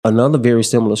another very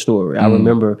similar story. I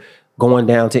remember going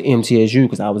down to MTSU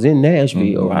because I was in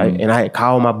Nashville, right? And I had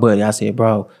called my buddy. I said,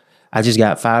 bro, I just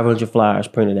got 500 flyers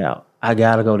printed out. I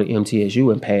got to go to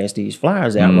MTSU and pass these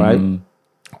flyers out, right?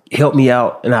 Help me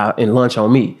out and lunch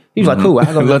on me. He was like, cool, I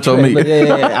go lunch on me.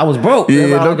 I was broke.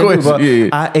 No question.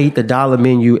 I ate the dollar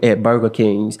menu at Burger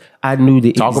King's. I knew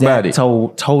the exact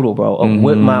total, bro, of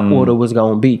what my order was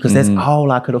going to be because that's all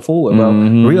I could afford, bro.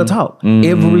 Real talk.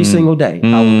 Every single day,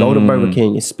 I would go to Burger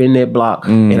King and spin that block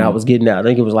and I was getting out. I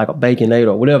think it was like a Baconator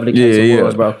or whatever the case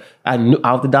was, bro. I knew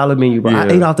off the dollar menu, bro. I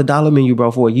ate off the dollar menu,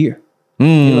 bro, for a year. You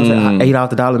know what I'm saying? I ate off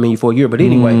the dollar menu for a year. But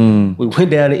anyway, we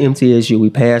went down to MTSU. We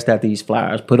passed out these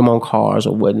flyers, put them on cars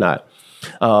or whatnot.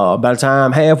 By the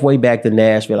time halfway back to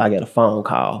Nashville, I got a phone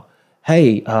call.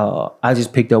 Hey, I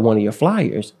just picked up one of your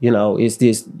flyers. You know, is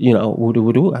this, you know,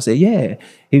 woo-doo-woo-doo? I said, yeah.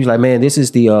 He was like, man, this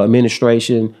is the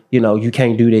administration. You know, you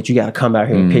can't do that. You got to come out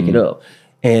here and pick it up.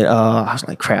 And I was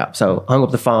like, crap. So hung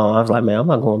up the phone. I was like, man, I'm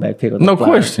not going back pick up the flyers.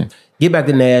 Question. Get back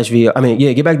to Nashville.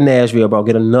 Get back to Nashville, bro.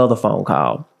 Get another phone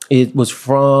call. It was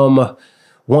from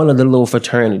one of the little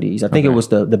fraternities. I think it was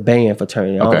the band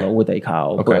fraternity. I don't know what they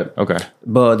call.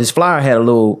 But this flyer had a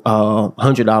little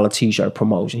 $100 t-shirt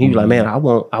promotion. He was like, man,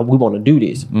 we want to do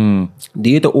this.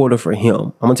 Did the order for him.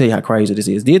 I'm going to tell you how crazy this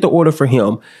is. Did the order for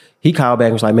him. He called back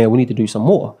and was like, man, we need to do some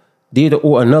more. Did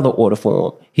another order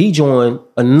for him. He joined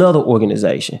another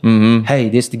organization. Hey,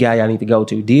 this is the guy I need to go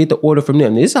to. Did the order from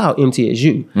them. This is how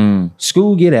MTSU.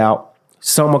 School get out.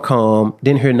 Summer come,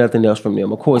 didn't hear nothing else from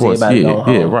them. Of course everybody going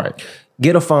home. Yeah, right.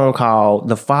 Get a phone call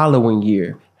the following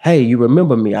year. Hey, you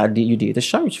remember me? You did the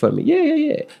shirts for me.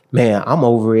 Yeah. Man, I'm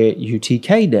over at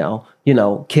UTK now. You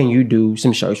know, can you do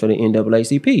some shirts for the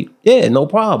NAACP? Yeah, no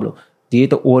problem. Did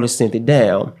the order, sent it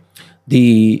down.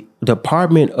 The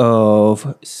Department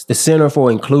of the Center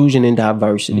for Inclusion and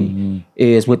Diversity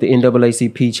is what the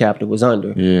NAACP chapter was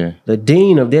under. Yeah. The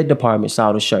dean of that department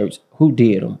saw the shirts. Who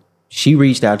did them? She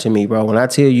reached out to me, bro. When I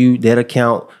tell you that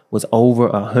account was over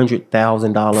 $100,000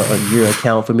 a year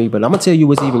account for me, but I'm gonna tell you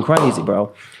what's even crazy,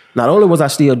 bro. Not only was I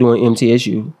still doing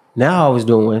MTSU, now I was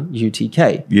doing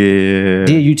UTK. Yeah. Did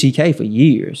UTK for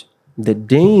years. The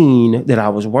dean that I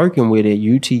was working with at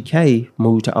UTK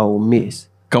moved to Ole Miss.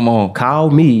 Come on.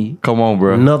 Called me. Come on,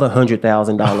 bro. Another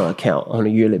 $100,000 account on a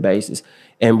yearly basis.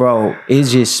 And bro,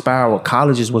 it's just spiraled.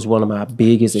 Colleges was one of my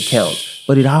biggest accounts.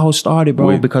 But it all started,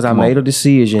 bro, because I made a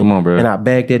decision. Come on, bro. And I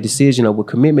backed that decision up with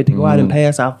commitment to go out and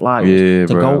pass out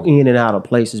flyers. To go in and out of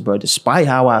places, bro. Despite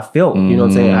how I felt. You know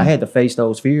what I'm saying? I had to face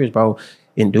those fears, bro,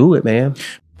 and do it, man.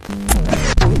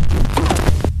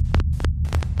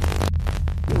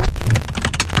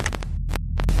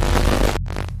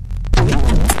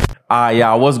 All right,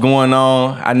 y'all, what's going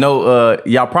on? I know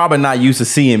y'all probably not used to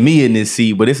seeing me in this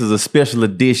seat, but this is a special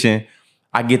edition.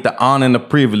 I get the honor and the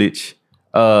privilege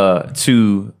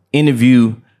to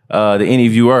interview the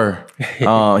interviewer.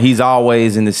 He's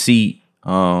always in the seat,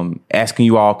 asking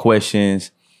you all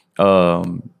questions,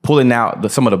 pulling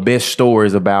out some of the best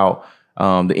stories about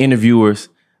the interviewers.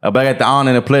 But I got the honor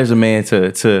and the pleasure, man,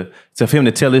 to for him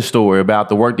to tell his story about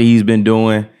the work that he's been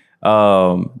doing.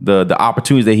 The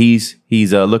opportunities that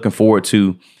he's looking forward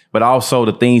to, but also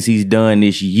the things he's done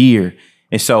this year.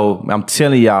 And so I'm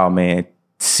telling y'all, man,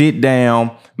 sit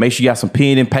down, make sure you got some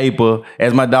pen and paper,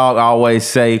 as my dog always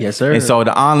say. Yes, sir. And so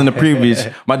the honor and the privilege,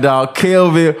 my dog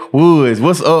Kelvin Woods.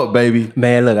 What's up, baby?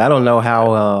 Man, look, I don't know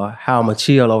how I'm a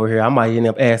chill over here. I might end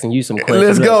up asking you some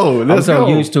questions. Let's go. I'm so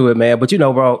used to it, man. But you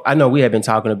know, bro, I know we have been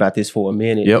talking about this for a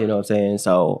minute. You know what I'm saying?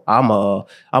 So I'm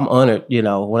honored. You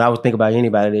know, when I was thinking about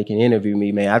anybody that can interview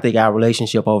me, man, I think our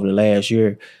relationship over the last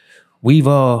year, we've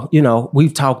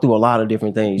talked through a lot of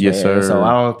different things, yes, man. Sir. So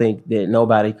I don't think that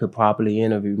nobody could properly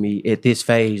interview me at this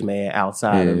phase, man,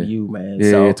 outside of you, man.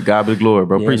 Yeah, so, to God be the glory,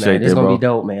 bro. Appreciate that, bro. It's gonna be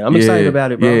dope, man. I'm excited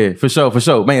about it, bro. Yeah, for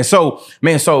sure. Man,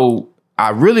 so I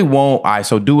really want, all right,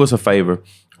 so do us a favor.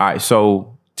 All right,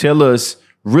 so tell us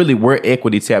really where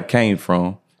Equity Tap came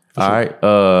from. All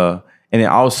right. And then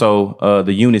also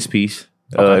the Units piece,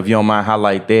 if you don't mind,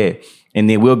 highlight that. And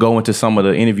then we'll go into some of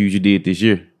the interviews you did this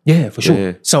year. Yeah, for sure.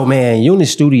 Yeah. So, man, Unit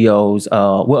Studios,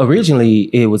 originally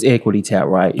it was Equity Tap,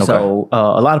 right? Okay. So,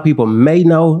 a lot of people may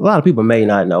know, a lot of people may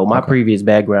not know. My previous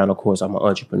background, of course, I'm an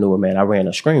entrepreneur, man. I ran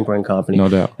a screen print company. No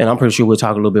doubt. And I'm pretty sure we'll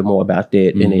talk a little bit more about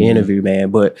that in the interview,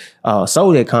 man. But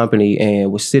sold that company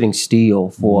and was sitting still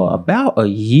for about a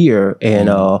year. And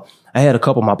I had a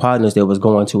couple of my partners that was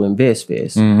going to Invest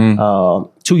Fest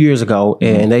 2 years ago.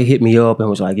 And they hit me up and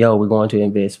was like, yo, we're going to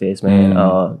Invest Fest,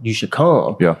 man. You should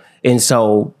come. Yeah. And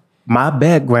so my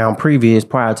background previous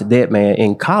prior to that, man,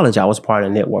 in college, I was part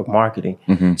of network marketing.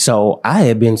 So I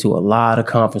had been to a lot of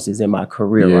conferences in my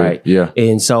career, right? Yeah.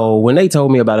 And so when they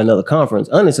told me about another conference,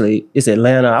 honestly, it's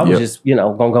Atlanta. I was just,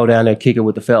 gonna go down there, kick it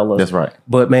with the fellas. That's right.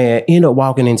 But man, ended up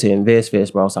walking into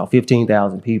InvestFest, bro. Saw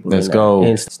 15,000 people. Let's go.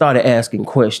 And started asking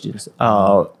questions.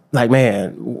 Like,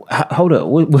 man, hold up,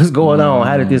 what's going on?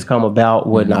 How did this come about?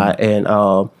 Whatnot.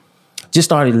 And just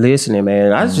started listening,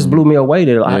 man. I just blew me away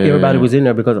that everybody was in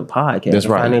there because of podcasts. That's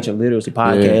right. Financial literacy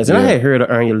podcasts. And I had heard of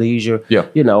Earn Your Leisure,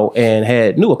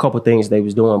 and knew a couple things they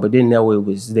was doing, but didn't know it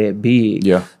was that big.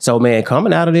 Yeah. So, man,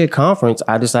 coming out of that conference,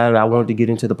 I decided I wanted to get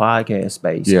into the podcast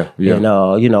space. Yeah.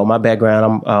 And, my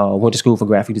background, I went to school for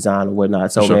graphic design and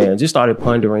whatnot. So, man, just started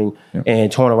pondering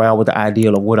and toying around with the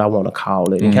idea of what I want to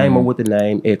call it. And came up with the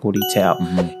name Equity Tap.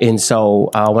 And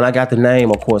so when I got the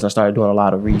name, of course, I started doing a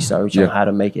lot of research on how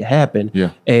to make it happen.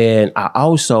 Yeah. And I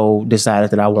also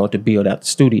decided that I wanted to build out the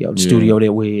studio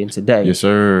that we're in today. Yes,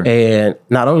 sir. And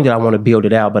not only did I want to build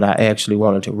it out, but I actually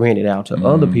wanted to rent it out to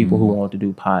other people who wanted to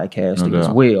do podcasting as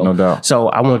well. No doubt. So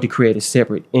I wanted to create a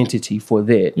separate entity for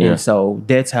that. Yeah. And so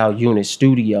that's how Eunice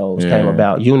Studios came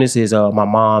about. Eunice is my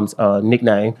mom's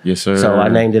nickname. Yes, sir. So I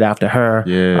named it after her.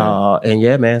 Yeah.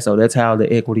 And man, so that's how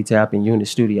the Equity Tap and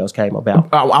Eunice Studios came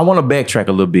about. I want to backtrack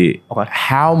a little bit. Okay.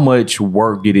 How much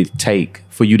work did it take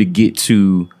for you to get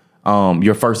to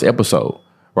your first episode,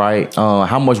 right?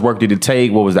 How much work did it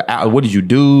take? What did you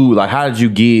do? Like, how did you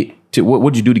get to,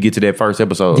 what did you do to get to that first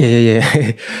episode?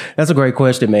 Yeah. That's a great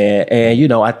question, man.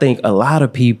 And, I think a lot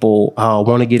of people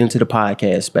want to get into the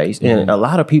podcast space. And a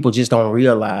lot of people just don't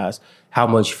realize how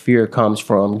much fear comes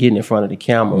from getting in front of the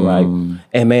camera, right?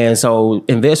 And man, so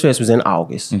InvestFest was in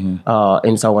August.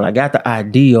 And so when I got the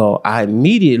idea, I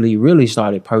immediately really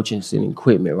started purchasing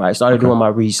equipment, right? Started doing my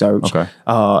research.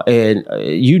 And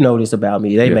you know this about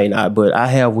me, they may not, but I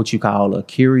have what you call a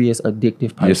curious,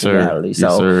 addictive personality. Yes,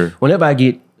 sir. So whenever I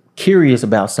get curious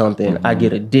about something, I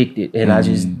get addicted and I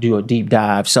just do a deep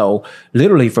dive. So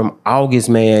literally from August,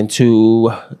 man,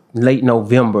 to late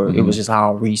November, it was just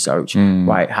all research,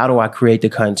 right? How do I create the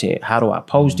content? How do I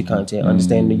post the content?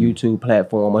 Understanding the YouTube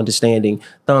platform, understanding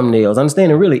thumbnails,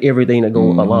 understanding really everything that go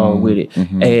along with it.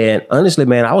 And honestly,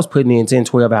 man, I was putting in 10,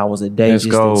 12 hours a day in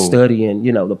studying,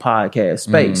 the podcast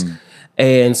space.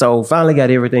 And so finally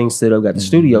got everything set up, got the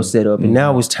studio set up, and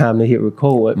now it's time to hit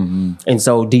record. And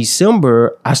so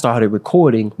December, I started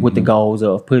recording with the goals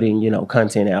of putting,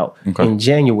 content out in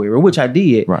January, which I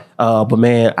did. Right. But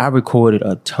man, I recorded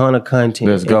a ton of content.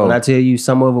 Let's go. And when I tell you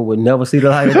some of it would never see the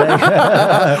light of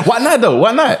day. Why not though?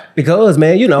 Why not? Because,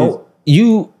 man, you know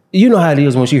how it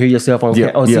is once you hear yourself on see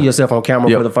yourself on camera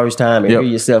for the first time and hear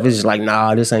yourself, it's just like,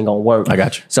 nah, this ain't gonna work. I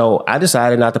got you. So I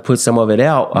decided not to put some of it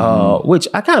out, which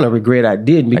I kind of regret I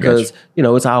didn't, because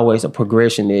it's always a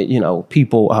progression that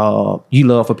people you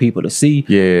love for people to see.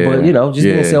 But just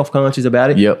being self-conscious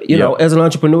about it. As an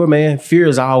entrepreneur, man, fear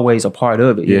is always a part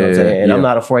of it. You know what I'm saying? And I'm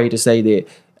not afraid to say that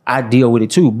I deal with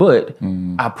it too, but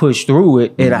I pushed through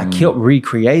it and I kept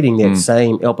recreating that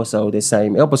same episode.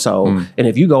 And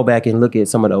if you go back and look at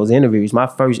some of those interviews, my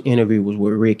first interview was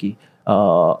with Ricky,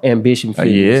 Ambition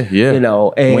Fitness.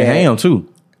 And went ham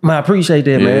too. I appreciate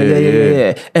that, man.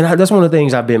 Yeah. And that's one of the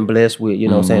things I've been blessed with,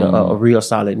 what I'm saying, a real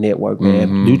solid network,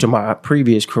 man, due to my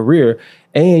previous career.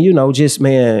 And, just,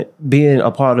 man, being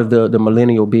a part of the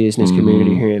millennial business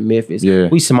community here in Memphis.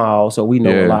 We small, so we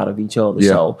know a lot of each other.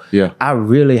 So I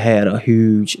really had a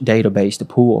huge database to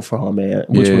pull from, man,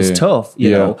 which was tough, you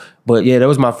know. But that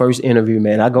was my first interview,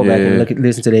 man. I go back and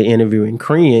listen to that interview and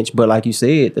cringe. But like you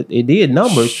said, it did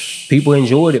numbers. People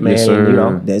enjoyed it, man.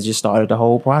 And, that just started the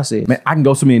whole process. Man, I can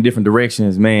go so many different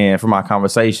directions, man, from our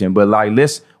conversation. But like,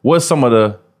 what's some of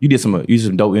the, you did some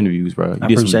dope interviews, bro. You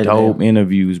did some dope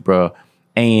interviews, bro.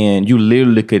 And you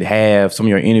literally could have some of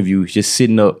your interviews just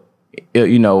sitting up,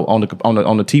 on the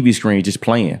TV screen, just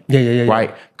playing.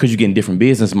 Right? Because you're getting different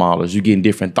business models, you're getting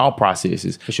different thought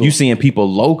processes. Sure. You're seeing people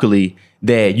locally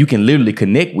that you can literally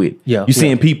connect with. You're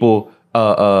seeing people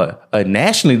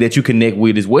nationally that you connect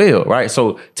with as well, right?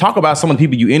 So talk about some of the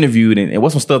people you interviewed and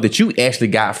what's some stuff that you actually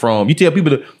got from. You tell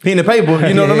people to pen and paper,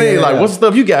 you know what I mean? Like, what's the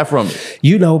stuff you got from it?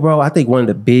 Bro, I think one of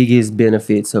the biggest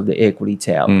benefits of the Equity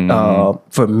Tap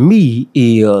for me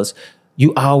is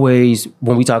you always,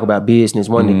 when we talk about business,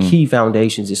 one of the key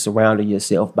foundations is surrounding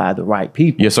yourself by the right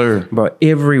people. Yes, sir. Bro,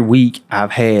 every week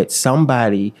I've had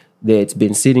somebody that's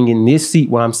been sitting in this seat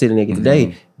where I'm sitting at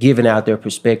today, giving out their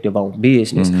perspective on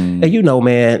business. And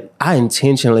man, I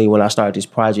intentionally, when I started this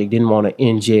project, didn't want to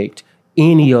inject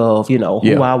any of,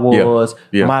 who I was,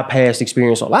 my past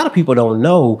experience. So a lot of people don't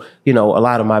know, a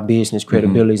lot of my business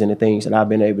credibilities and the things that I've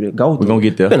been able to go through. We're going to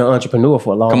get there. I've been an entrepreneur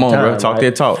for a long time. Come on, bro. Talk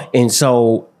that talk. And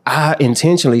so I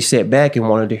intentionally sat back and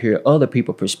wanted to hear other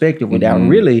people's perspective without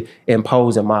really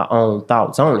imposing my own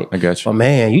thoughts on it. I got you. But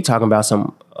man, you talking about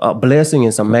some blessing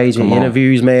and some major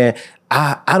interviews, man.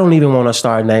 I don't even want to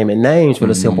start naming names for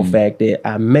the simple fact that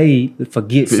I may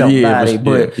forget somebody.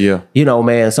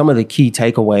 Man, some of the key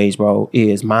takeaways, bro,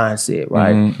 is mindset,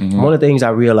 right? One of the things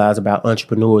I realized about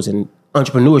entrepreneurs and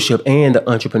entrepreneurship and the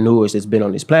entrepreneurs that's been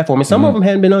on this platform, and some of them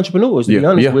hadn't been entrepreneurs, to be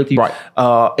honest with you.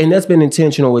 Right. And that's been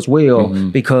intentional as well,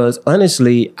 because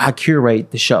honestly, I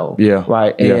curate the show.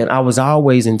 Right. And I was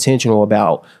always intentional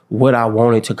about what I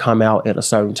wanted to come out at a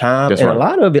certain time. That's a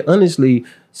lot of it, honestly,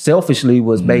 selfishly,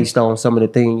 was based on some of the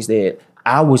things that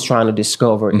I was trying to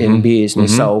discover in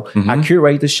business. So I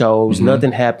curate the shows.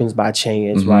 Nothing happens by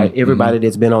chance, right? Everybody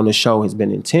that's been on the show has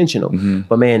been intentional.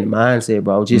 But man, the mindset,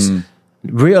 bro, just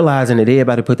realizing that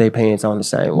everybody put their pants on the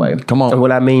same way. Come on. And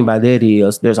what I mean by that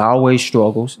is there's always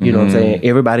struggles. You know what I'm saying?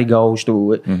 Everybody goes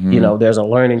through it. There's a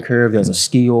learning curve. There's a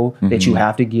skill that you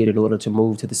have to get in order to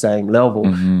move to the same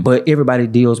level. But everybody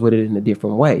deals with it in a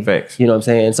different way. Facts. You know what I'm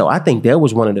saying? So I think that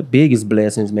was one of the biggest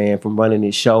blessings, man, from running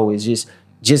this show, is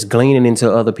just gleaning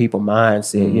into other people's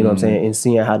mindset, you know what I'm saying? And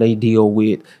seeing how they deal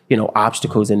with,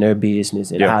 obstacles in their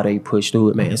business and how they push through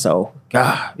it, man. So,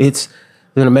 God, it's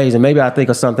been amazing. Maybe I'll think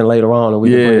of something later on and we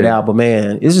can bring it out. But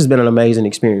man, this has been an amazing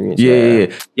experience.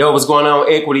 Yo, what's going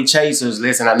on, Equity Chasers?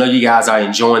 Listen, I know you guys are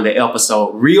enjoying the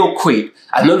episode. Real quick,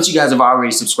 I know that you guys have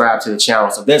already subscribed to the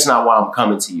channel, so that's not why I'm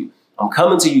coming to you. I'm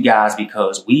coming to you guys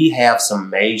because we have some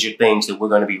major things that we're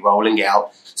going to be rolling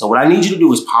out. So what I need you to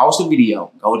do is pause the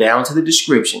video, go down to the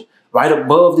description. Right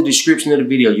above the description of the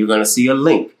video, you're going to see a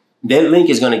link. That link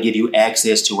is going to give you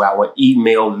access to our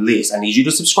email list. I need you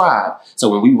to subscribe. So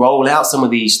when we roll out some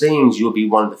of these things, you'll be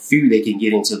one of the few that can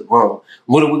get into the room.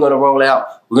 What are we going to roll out?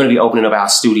 We're going to be opening up our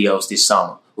studios this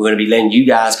summer. We're going to be letting you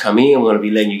guys come in. We're going to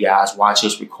be letting you guys watch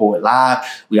us record live.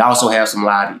 We also have some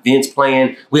live events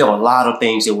planned. We have a lot of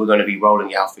things that we're going to be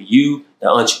rolling out for you, the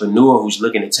entrepreneur who's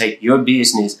looking to take your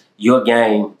business, your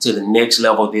game to the next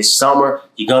level this summer.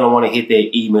 You're going to want to hit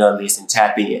that email list and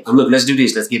tap in. So look, let's do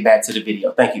this. Let's get back to the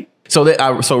video. Thank you.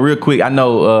 So real quick, I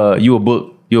know you're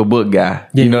a book guy.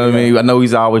 You know what I mean? I know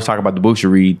he's always talking about the books you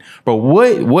read. But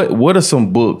what are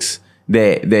some books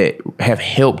that have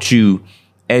helped you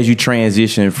as you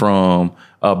transition from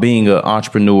being an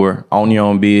entrepreneur, own your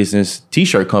own business,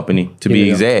 t-shirt company to be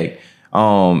exact,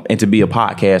 and to be a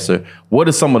podcaster? What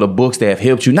are some of the books that have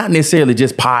helped you? Not necessarily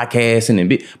just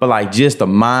podcasting, but like just the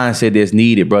mindset that's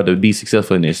needed, brother, to be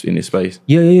successful in this space.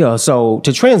 Yeah. So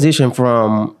to transition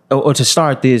from or to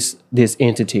start this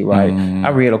entity, right? I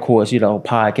read, of course,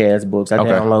 podcast books. I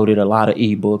downloaded a lot of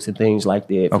ebooks and things like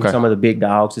that from some of the big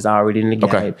dogs that's already in the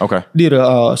game. Did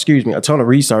a ton of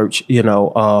research,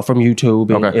 from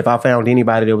YouTube. And if I found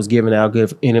anybody that was giving out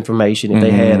good information, if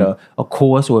they had a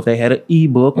course or if they had an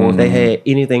ebook or if they had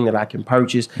anything that I can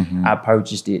purchase, I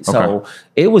purchased it. So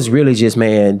it was really just,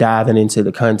 man, diving into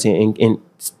the content and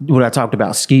what I talked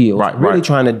about, skills, really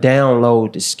trying to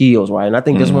download the skills, right? And I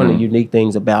think that's one of the unique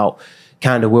things about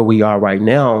kind of where we are right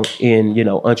now in,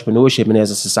 entrepreneurship and as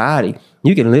a society.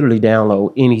 You can literally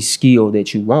download any skill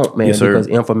that you want, man, because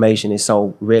information is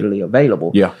so readily available.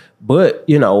 Yeah. But,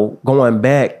 going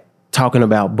back, talking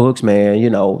about books, man,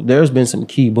 there's been some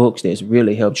key books that's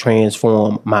really helped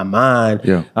transform my mind.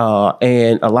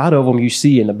 And a lot of them you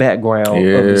see in the background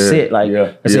of the set. Like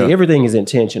I said, everything is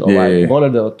intentional. Like one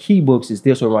of the key books is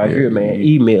this one right here, man,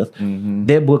 E-Myth.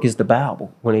 That book is the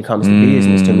Bible when it comes to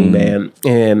business to me, man.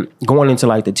 And going into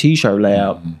like the t-shirt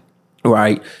lab,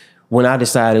 right? When I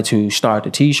decided to start the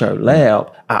t-shirt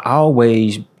lab, I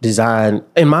always designed,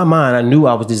 in my mind, I knew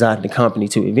I was designing the company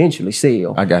to eventually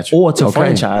sell. I got you. Or to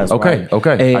franchise. Okay. And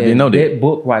I didn't know that. That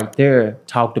book right there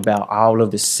talked about all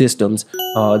of the systems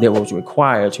that was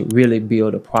required to really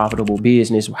build a profitable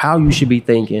business, how you should be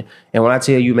thinking. And when I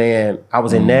tell you, man, I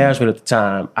was in Nashville at the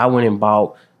time, I went and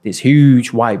bought this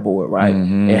huge whiteboard, right?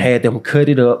 And had them cut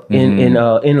it up in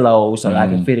loads so that I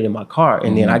can fit it in my car.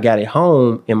 And then I got it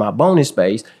home in my bonus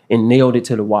space and nailed it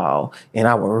to the wall. And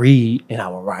I would read and I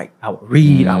would write. I would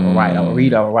read, I would write, I would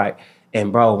read, I would write.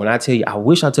 And bro, when I tell you, I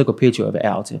wish I took a picture of it,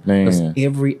 Alton. Because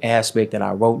every aspect that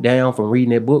I wrote down from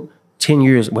reading that book, 10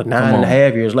 years,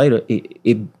 9.5 years later,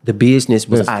 the business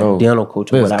was identical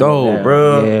to what I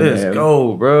wrote down. Let's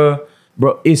go, bro.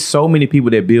 Bro, it's so many people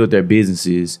that build their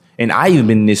businesses, and I even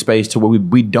been in this space to where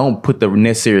we don't put the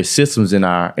necessary systems in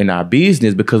our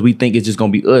business because we think it's just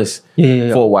gonna be us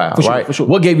for a while, right? For sure.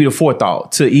 What gave you the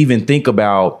forethought to even think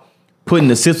about putting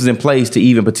the systems in place to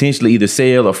even potentially either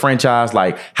sell or franchise?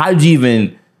 Like, how did you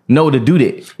even know to do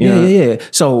that? Yeah.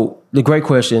 So the great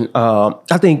question.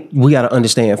 I think we got to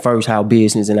understand first how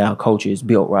business and our culture is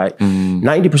built, right?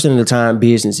 90% of the time,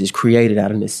 business is created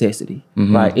out of necessity,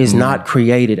 right? It's not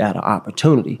created out of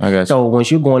opportunity. So once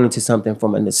you're going into something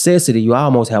from a necessity, you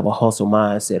almost have a hustle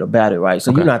mindset about it, right?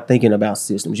 So you're not thinking about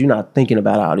systems. You're not thinking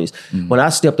about all this. When I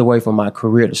stepped away from my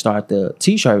career to start the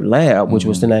T-shirt lab, which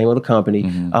was the name of the company,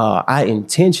 I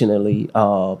intentionally,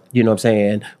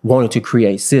 wanted to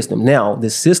create systems. Now, the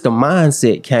system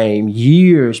mindset came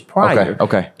years prior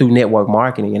through network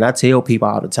marketing. And I tell people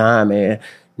all the time, man,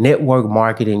 network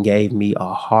marketing gave me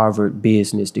a Harvard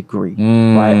business degree,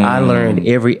 right? I learned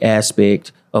every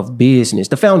aspect of business,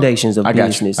 the foundations of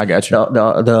business. I got you.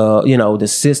 The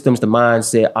systems, the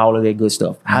mindset, all of that good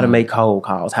stuff. How to make cold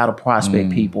calls, how to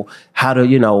prospect people, how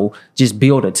to, just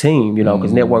build a team,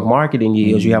 because network marketing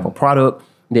is you have a product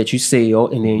that you sell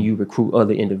and then you recruit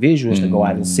other individuals to go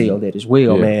out and sell that as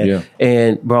well, man. Yeah.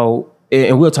 And bro,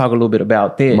 and we'll talk a little bit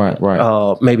about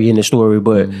that maybe in the story,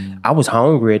 but I was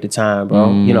hungry at the time, bro.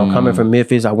 Coming from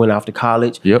Memphis, I went off to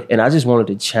college and I just wanted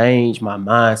to change my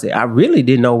mindset. I really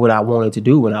didn't know what I wanted to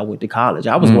do when I went to college.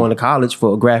 I was going to college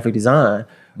for graphic design,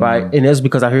 right? And that's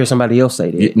because I heard somebody else say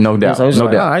that. No doubt. So I was all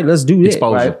right, let's do that,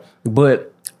 exposure. Right? But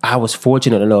I was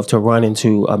fortunate enough to run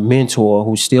into a mentor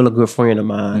who's still a good friend of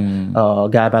mine, a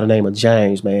guy by the name of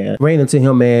James, man. Ran into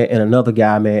him, man, and another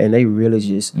guy, man, and they really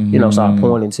just, started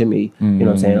pointing to me, on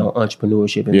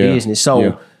entrepreneurship and business.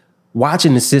 So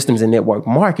watching the systems in network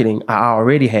marketing, I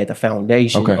already had the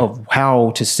foundation of how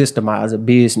to systemize a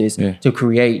business to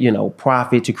create,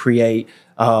 profit, to create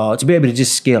to be able to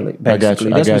just scale it, basically.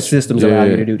 That's what systems allow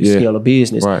you to do, to scale a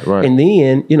business. Right. And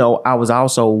then, I was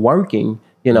also working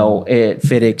at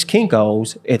FedEx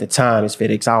Kinko's, at the time it's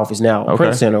FedEx office, now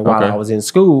Print Center, while I was in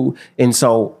school. And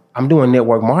so I'm doing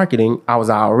network marketing. I was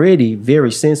already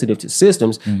very sensitive to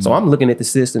systems. So I'm looking at the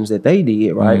systems that they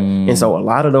did, right? And so a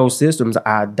lot of those systems,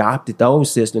 I adopted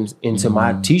those systems into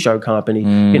my T-shirt company,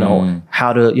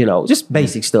 how to, just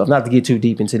basic stuff, not to get too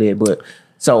deep into that, but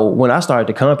so when I started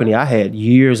the company, I had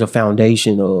years of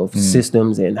foundation of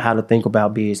systems and how to think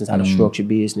about business, how to structure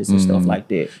business and stuff like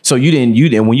that. So you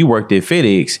didn't when you worked at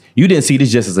FedEx, you didn't see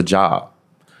this just as a job.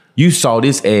 You saw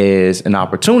this as an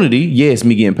opportunity. Yes,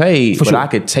 me getting paid, but I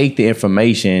could take the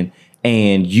information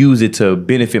and use it to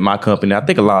benefit my company. I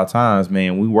think a lot of times,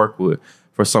 man, we work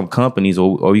for some companies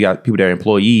or you got people that are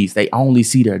employees, they only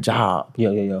see their job.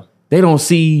 Yeah. They don't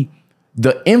see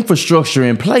the infrastructure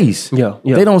in place. They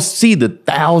don't see the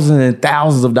thousands and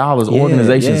thousands of dollars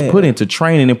organizations put into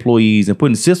training employees and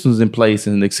putting systems in place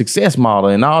and the success model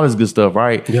and all this good stuff,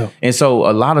 right? And so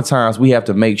a lot of times we have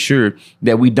to make sure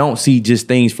that we don't see just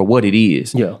things for what it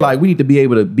is. Like we need to be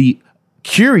able to be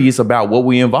curious about what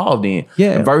we're involved in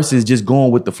versus just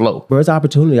going with the flow. But it's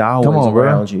opportunity always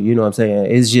around you. You know what I'm saying?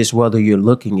 It's just whether you're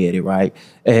looking at it, right?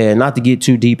 And not to get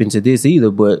too deep into this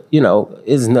either, but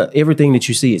it's not everything that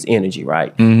you see is energy,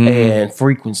 right? And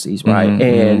frequencies, right?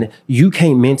 And you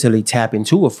can't mentally tap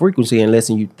into a frequency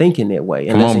unless you're thinking that way,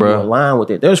 unless you align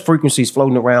with it. There's frequencies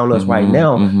floating around us right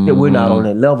now that we're not on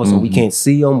that level, so we can't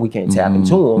see them, we can't tap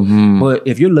into them. But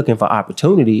if you're looking for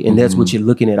opportunity and that's what you're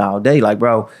looking at all day, like,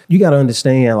 bro, you got to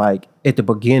understand, like, at the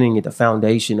beginning, at the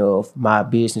foundation of my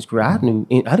business career, I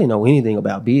didn't know anything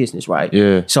about business,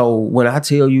 right? So when I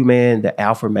tell you, man, the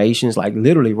affirmations, like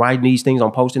literally writing these things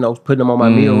on Post-it notes, putting them on my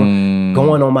mirror,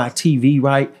 going on my TV,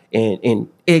 right? And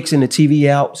Xing the TV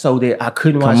out so that I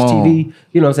couldn't watch TV.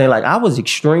 You know what I'm saying? Like, I was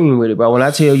extreme with it, bro. When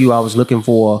I tell you I was looking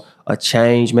for a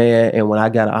change, man, and when I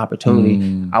got an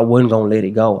opportunity, I wasn't gonna let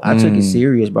it go. I took it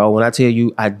serious, bro. When I tell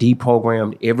you I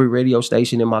deprogrammed every radio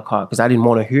station in my car because I didn't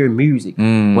want to hear music.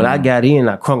 When I got in,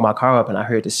 I crunked my car up and I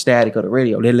heard the static of the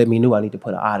radio. They let me know I need to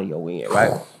put an audio in,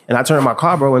 right? And I turned my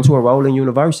car, bro, into a rolling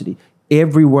university.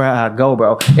 Everywhere I go,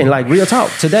 bro. And like, real talk,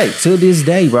 to this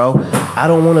day, bro, I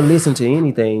don't want to listen to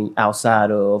anything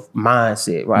outside of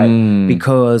mindset, right?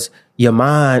 Because your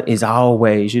mind is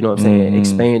always, you know what I'm saying,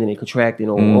 expanding and contracting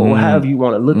or however you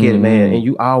want to look at it, man. And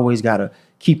you always got to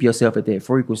keep yourself at that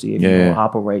frequency if you want to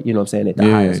operate, you know what I'm saying, at the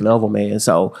highest level, man.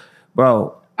 So,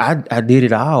 bro, I did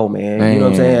it all, man. You know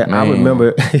what I'm saying? Man. I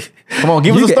remember. Come on,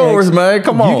 give us the stories, man.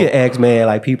 Come on. You can ask, man,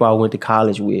 like people I went to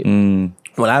college with.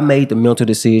 When I made the mental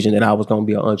decision that I was going to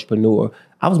be an entrepreneur,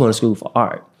 I was going to school for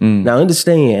art. Now,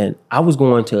 understand, I was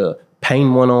going to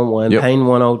paint 101, paint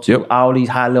 102, all these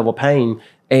high-level painting.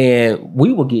 And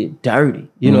we would get dirty.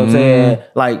 You know what I'm saying?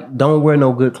 Like, don't wear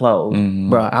no good clothes.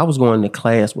 Bro, I was going to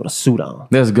class with a suit on.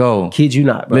 Let's go. Kid you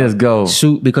not, bro. Let's go.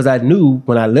 Suit, because I knew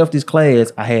when I left this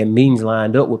class, I had meetings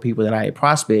lined up with people that I had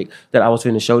prospect that I was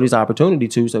finna show this opportunity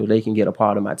to so they can get a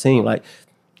part of my team. Like,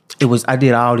 I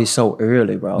did all this so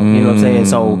early, bro. You know what I'm saying?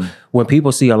 So when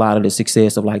people see a lot of the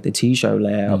success of like the T-shirt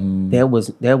lab, it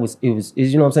was, you know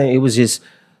what I'm saying?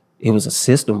 It was a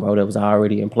system, bro, that was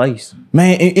already in place.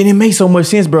 Man, and it makes so much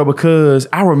sense, bro, because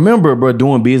I remember, bro,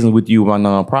 doing business with you, my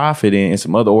nonprofit and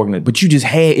some other organizations,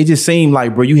 but it just seemed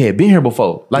like, bro, you had been here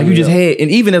before. Like you just had, and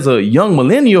even as a young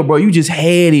millennial, bro, you just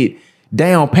had it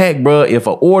down packed, bro. If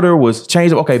an order was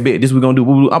changed, okay, bet, this we're gonna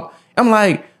do. I'm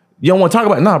like, you don't want to talk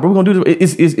about it? Nah, bro, we're gonna do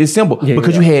this. It's simple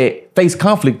because you had faced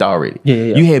conflict already.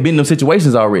 You had been in them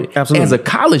situations already. Absolutely. As a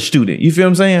college student, you feel what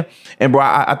I'm saying? And bro,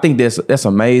 I think that's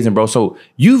amazing, bro. So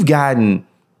you've gotten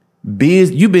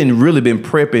you've been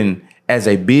prepping as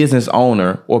a business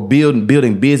owner or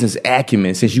building business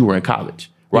acumen since you were in college,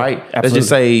 right? Yeah, let's just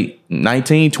say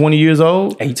 19, 20 years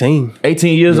old. 18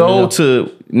 years old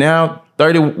to now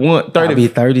 31, 30. I'll be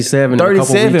 37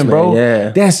 37, weeks, bro.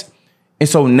 Man. Yeah. And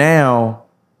so now,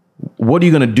 what are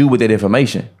you gonna do with that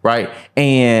information, right?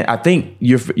 And I think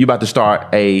you're about to start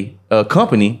a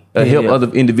company to help other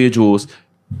individuals.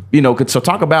 You know, so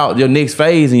talk about your next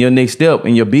phase and your next step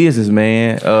in your business,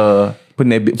 man. Putting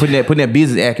that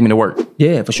business acumen to work.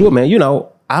 Yeah, for sure, man. You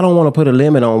know, I don't want to put a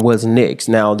limit on what's next.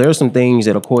 Now, there's some things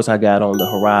that, of course, I got on the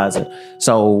horizon.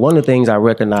 So one of the things I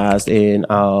recognized in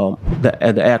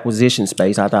the acquisition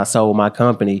space after I sold my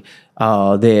company,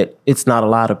 that it's not a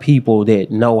lot of people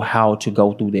that know how to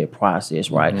go through that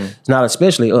process, right? It's not,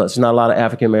 especially us, it's not a lot of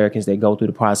African Americans that go through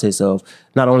the process of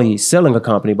not only selling a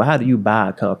company, but how do you buy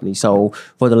a company? So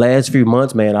for the last few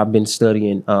months, man, I've been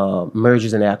studying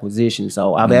mergers and acquisitions.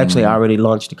 So I've actually already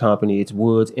launched a company. It's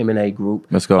Woods M&A Group.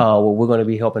 Let's go. Where we're going to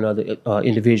be helping other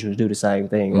individuals do the same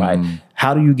thing, right?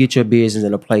 How do you get your business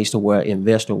in a place to where an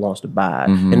investor wants to buy it?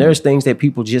 And there's things that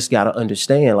people just got to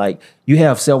understand. Like, you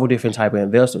have several different type of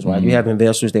investors, right? You have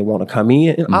investors that want to come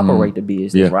in and operate the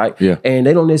business, right? And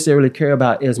they don't necessarily care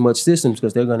about as much systems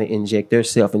because they're going to inject their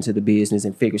self into the business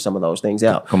and figure some of those things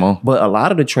out. Come on. But a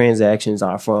lot of the transactions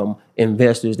are from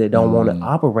investors that don't want to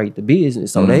operate the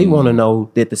business. So they want to know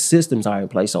that the systems are in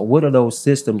place. So what are those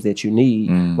systems that you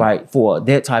need, right, for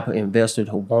that type of investor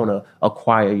who want to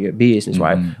acquire your business,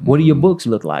 right? What do your books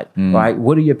look like, right?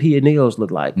 What do your P&Ls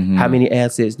look like? How many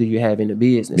assets do you have in the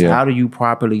business? How do you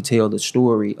properly tell the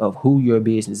story of who your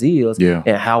business is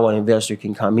and how an investor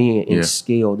can come in and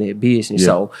scale their business?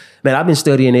 So, man, I've been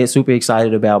studying it, super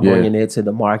excited about bringing it to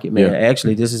the market, man.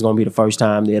 Actually, this is going to be the first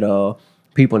time that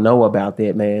people know about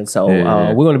that, man. So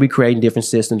we're going to be creating different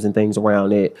systems and things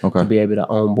around it to be able to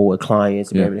onboard clients,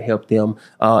 to be able to help them.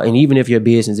 And even if your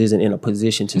business isn't in a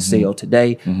position to sell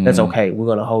today, that's okay. We're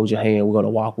going to hold your hand. We're going to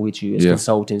walk with you as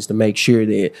consultants to make sure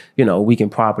that, you know, we can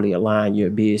properly align your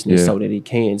business so that it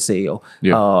can sell.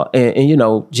 And, you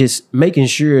know, just making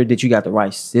sure that you got the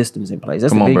right systems in place.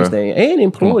 That's the biggest thing. And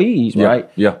employees, right?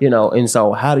 You know, and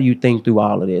so how do you think through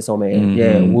all of this? So,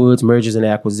 man, Woods Mergers and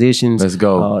Acquisitions. Let's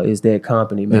go. Is that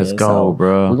company, man. Let's go,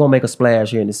 bro. We're gonna make a splash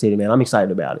here in the city, man. I'm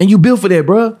excited about it. And you built for that,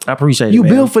 bro. I appreciate it. You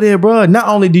built for that, bro. Not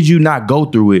only did you not go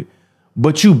through it,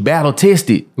 but you battle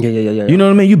tested. Yeah. You know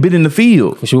what I mean? You've been in the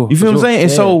field. For sure. You feel what I'm saying?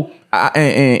 And so,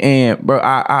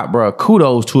 bro,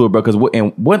 kudos to it, bro. Because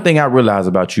one thing I realized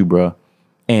about you, bro,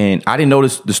 and I didn't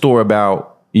notice the story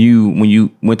about you when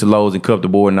you went to Lowe's and cupped the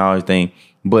board and all this thing.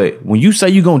 But when you say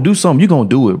you're gonna do something, you're gonna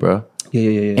do it, bro.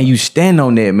 Yeah. And you stand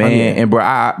on that, man. And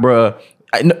bro,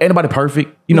 ain't nobody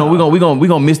perfect. You know, we're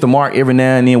gonna miss the mark every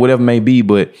now and then, whatever it may be.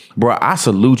 But bro, I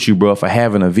salute you, bro, for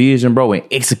having a vision, bro, and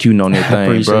executing on that thing,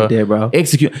 appreciate that, bro.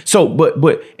 Execute. So,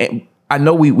 but and I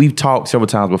know we've talked several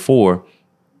times before.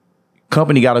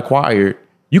 Company got acquired.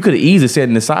 You could have easily sat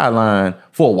in the sideline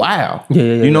for a while.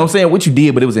 You know what I'm saying? What you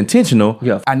did, but it was intentional.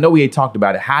 I know we ain't talked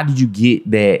about it. How did you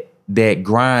get that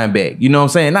grind back? You know what I'm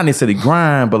saying? Not necessarily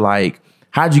grind, but like,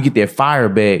 how did you get that fire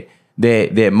back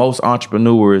that most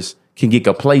entrepreneurs can get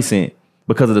complacent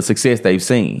because of the success they've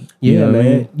seen? Yeah,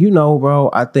 man. You know, bro,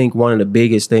 I think one of the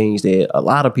biggest things that a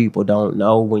lot of people don't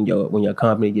know when your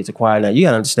company gets acquired. Now, you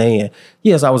got to understand,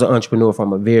 yes, I was an entrepreneur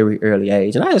from a very early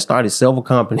age, and I had started several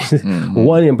companies.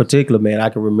 One in particular, man, I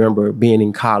can remember being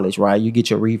in college, right? You get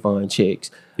your refund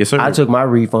checks. Yes, sir. I took my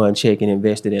refund check and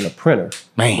invested in a printer.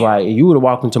 Man. Right. And you would have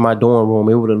walked into my dorm room,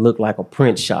 it would have looked like a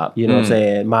print shop, you know what I'm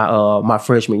saying? My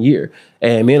freshman year.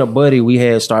 And me and a buddy, we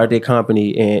had started that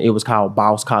company, and it was called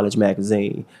Boss College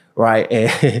Magazine. right?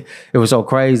 And it was so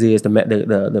crazy is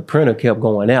the printer kept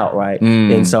going out, right?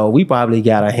 And so we probably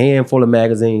got a handful of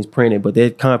magazines printed, but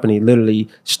that company literally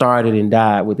started and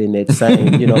died within that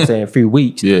same, you know what I'm saying, few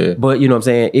weeks. Yeah. But you know what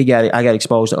I'm saying, I got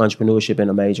exposed to entrepreneurship in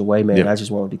a major way, man. I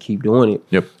just wanted to keep doing it.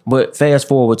 Yep. But fast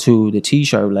forward to the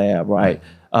T-shirt lab, right?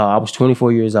 I was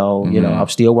 24 years old. You know, I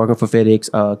was still working for FedEx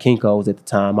Kinko's at the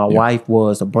time. My wife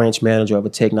was a branch manager of a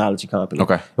technology company.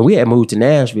 Okay. And we had moved to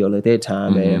Nashville at that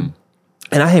time, man.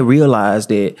 And I had realized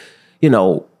that, you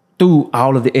know, through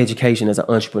all of the education as an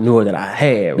entrepreneur that I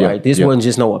had, right? This wasn't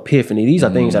just no epiphany. These are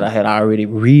things that I had already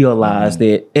realized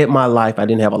that in my life, I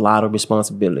didn't have a lot of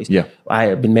responsibilities. Yeah. I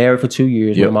had been married for 2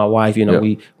 years with my wife. You know,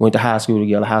 we went to high school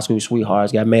together, high school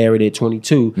sweethearts, got married at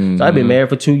 22. So I've been married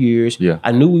for 2 years. Yeah.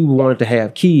 I knew we wanted to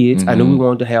have kids. I knew we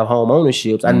wanted to have home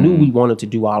ownerships. I knew we wanted to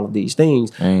do all of these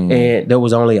things. And there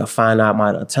was only a finite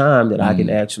amount of time that I can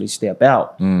actually step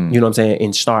out, you know what I'm saying,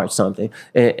 and start something.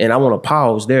 And I want to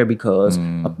pause there because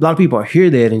a lot of people hear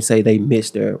that and say they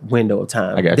missed their window of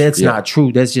time. That's not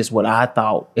true. That's just what I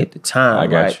thought at the time.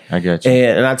 I got you.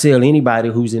 And I tell anybody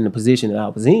who's in the position that I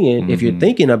was in, if you're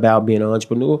thinking about being an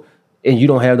entrepreneur and you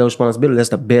don't have those responsibilities, that's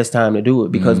the best time to do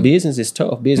it because business is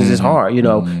tough. Business is hard. You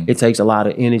know, it takes a lot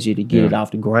of energy to get it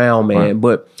off the ground, man. Right.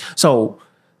 But so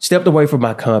stepped away from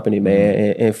my company,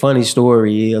 man. And funny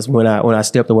story is when I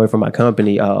stepped away from my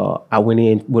company, I went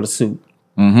in with a suit.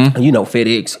 You know,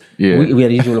 FedEx. Yeah. We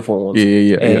had these uniforms.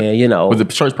 And, you know. Was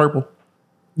the shirts purple?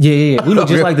 Yeah. We look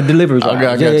just like the deliveries. I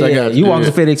got you. You walk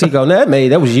to FedEx, you go,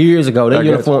 that was years ago. That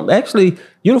uniform, actually,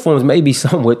 uniforms may be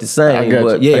somewhat the same,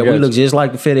 but we look just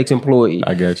like the FedEx employee.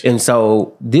 I got you. And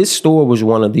so this store was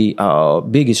one of the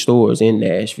biggest stores in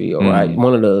Nashville, right?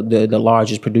 One of the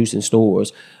largest producing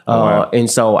stores. And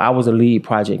so I was a lead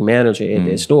project manager at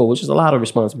that store, which is a lot of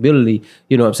responsibility,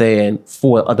 you know what I'm saying,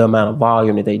 for the amount of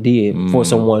volume that they did for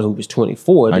someone who was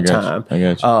 24 at the time. I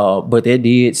got you. But that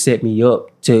did set me up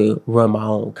to run my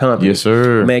own company. Yes,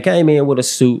 sir. Man, came in with a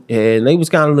suit and they was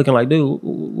kind of looking like, dude,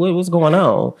 what's going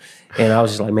on? And I was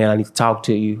just like, man, I need to talk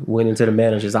to you. Went into the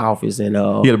manager's office and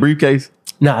you had a briefcase?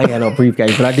 No, I got no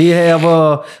briefcase, but I did have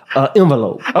an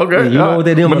envelope. Okay. You know what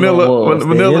that envelope was?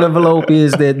 Manila. The envelope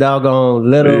is that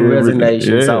doggone letter of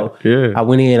resignation. So I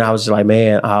went in, I was just like,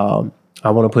 man,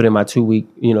 I want to put in my 2 week,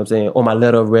 you know what I'm saying, or my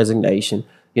letter of resignation.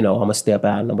 You know, I'm going to step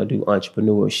out and I'm going to do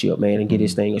entrepreneurship, man, and get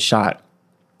this thing a shot.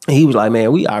 And he was like,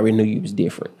 man, we already knew you was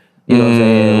different. You know what I'm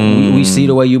saying? We see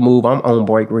the way you move. I'm on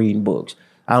break reading books.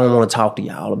 I don't want to talk to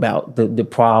y'all about the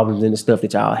problems and the stuff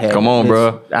that y'all have. Come on,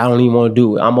 bro. I don't even want to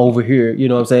do it. I'm over here, you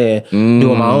know what I'm saying,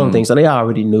 doing my own thing. So they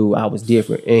already knew I was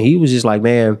different. And he was just like,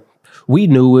 man, we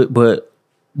knew it, but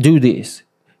do this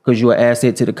because you're an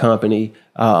asset to the company.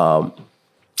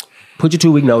 Put your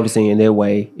 2 week notice in that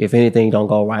way. If anything don't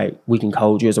go right, we can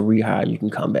code you as a rehire. You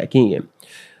can come back in.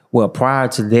 Well, prior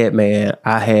to that, man,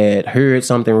 I had heard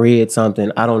something, read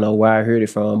something. I don't know where I heard it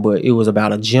from, but it was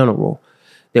about a general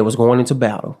that was going into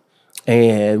battle.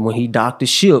 And when he docked the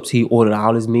ships, he ordered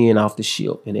all his men off the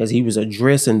ship. And as he was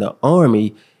addressing the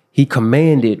army, he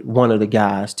commanded one of the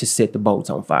guys to set the boats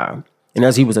on fire. And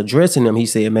as he was addressing them, he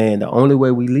said, man, the only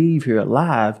way we leave here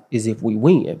alive is if we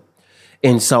win.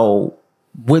 And so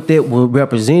what that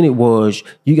represented was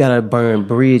you got to burn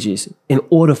bridges in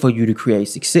order for you to create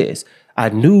success. I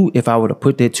knew if I would have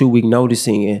put that 2 week notice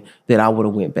in that I would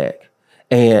have went back.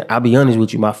 And I'll be honest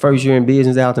with you, my first year in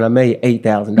business out and I made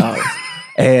 $8,000.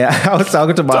 And I was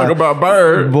talking to Talk about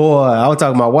bird. Boy, I was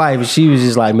talking to my wife and she was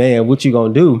just like, man, what you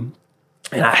gonna do?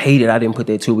 And I hated I didn't put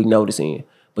that 2 week notice in.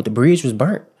 But the bridge was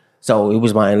burnt. So it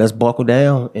was mine. Let's buckle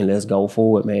down and let's go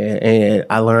forward, man. And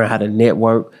I learned how to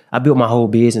network. I built my whole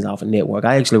business off of network.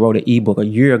 I actually wrote an ebook a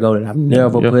year ago that I've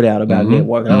never put out about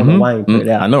network. I don't know why I ain't put it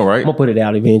out. I know, right? I'm gonna put it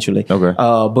out eventually. Okay.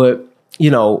 But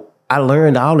you know, I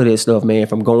learned all of that stuff, man,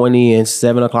 from going in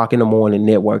 7 o'clock in the morning,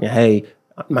 networking. Hey,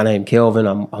 my name Kelvin.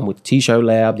 I'm with the T-shirt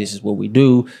lab. This is what we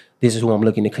do. This is who I'm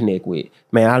looking to connect with.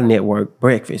 Man, I network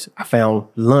breakfast. I found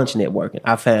lunch networking.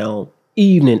 I found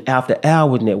evening after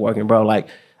hours networking, bro. Like,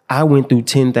 I went through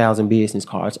 10,000 business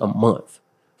cards a month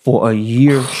for a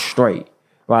year straight,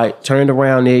 right? Turned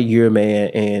around that year, man,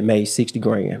 and made 60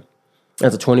 grand.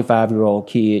 As a 25-year-old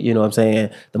kid, you know what I'm saying?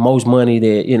 The most money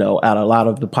that, you know, out of a lot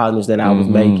of the partners that I was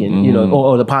making, you know,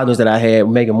 or the partners that I had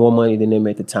making more money than them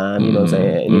at the time, you know what I'm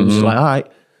saying? And it was just like, all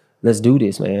right, let's do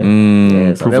this, man.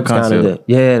 Yeah, so that was kind of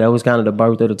that was kind of the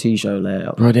birth of the T-shirt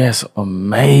lab. Bro, that's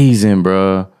amazing,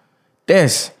 bro.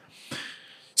 That's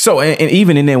so, and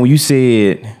even in there, when you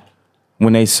said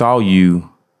when they saw you,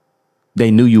 they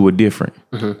knew you were different.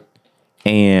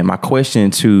 And my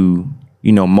question to,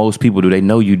 you know, most people, do they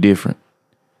know you different?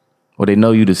 Or they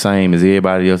know you the same as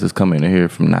everybody else that's coming in here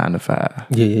from 9 to 5?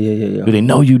 Yeah. Do they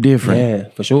know you different? Yeah,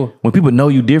 for sure. When people know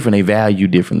you different, they value you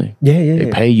differently. Yeah.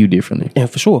 They pay you differently. And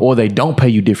for sure. Or they don't pay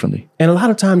you differently. And a lot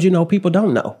of times, people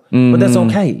don't know. But that's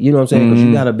okay. You know what I'm saying? Because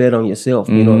you got to bet on yourself.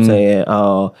 You know what I'm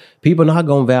saying? People not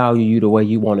going to value you the way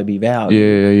you want to be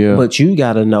valued. Yeah. But you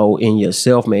got to know in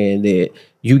yourself, man, that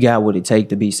you got what it takes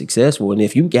to be successful. And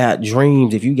if you got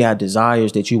dreams, if you got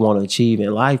desires that you want to achieve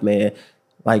in life, man,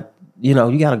 like, you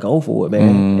got to go for it,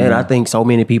 man. And I think so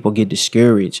many people get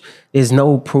discouraged. There's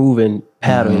no proven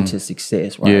pattern to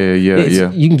success, right? Yeah.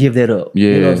 You can give that up. Yeah,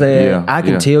 you know what I'm saying? yeah, I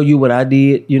can tell you what I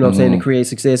did, you know what I'm saying, to create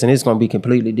success, and it's going to be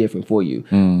completely different for you.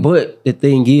 But the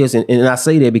thing is, and I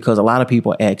say that because a lot of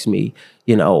people ask me,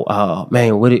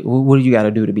 man, what do you got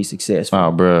to do to be successful?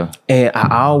 Oh, bro. And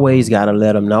I always got to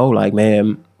let them know, like,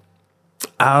 man,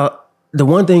 the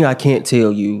one thing I can't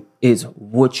tell you is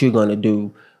what you're going to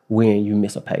do when you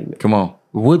miss a payment. Come on.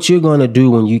 What you're going to do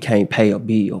when you can't pay a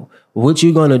bill. What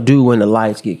you're going to do when the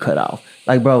lights get cut off.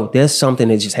 Like, bro, that's something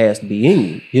that just has to be in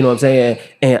you. You know what I'm saying?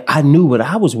 And I knew what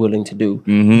I was willing to do.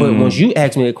 But once you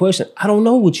ask me that question, I don't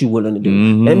know what you're willing to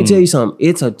do. Let me tell you something.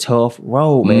 It's a tough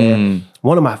road, man.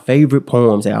 One of my favorite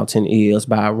poems, Alton, is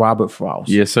by Robert Frost.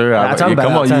 Yes, sir.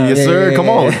 Come on. Yes, sir. Come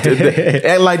on.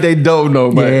 Act like they don't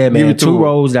know, man. Yeah, man. Two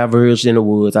roads diverged in the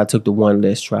woods. I took the one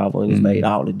less travel, and it's made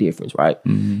all the difference, right?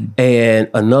 And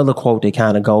another quote that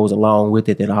kind of goes along with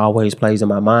it that always plays in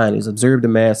my mind is observe the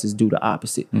masses, do the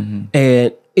opposite.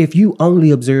 And if you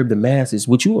only observe the masses,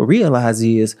 what you will realize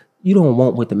is you don't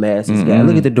want what the masses got.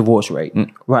 Look at the divorce rate,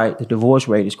 right? The divorce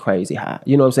rate is crazy high.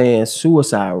 You know what I'm saying?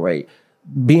 Suicide rate.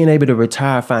 Being able to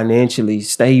retire financially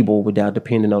stable without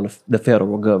depending on the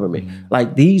federal government.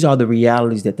 Like, these are the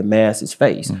realities that the masses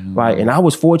face, right? And I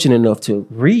was fortunate enough to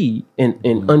read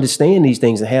and understand these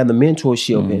things and have the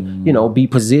mentorship and, be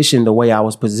positioned the way I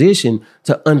was positioned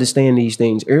to understand these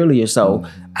things earlier. So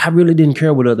I really didn't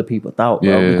care what other people thought,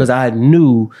 bro, because I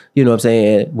knew, you know what I'm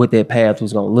saying, what that path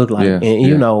was going to look like.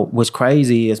 What's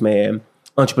crazy is, man,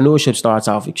 entrepreneurship starts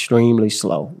off extremely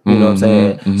slow. You know what I'm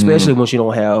saying? Especially when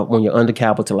you're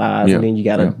undercapitalized and then you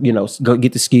gotta, go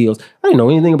get the skills. I didn't know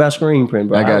anything about screen print,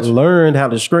 bro. I learned how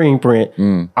to screen print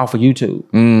off of YouTube.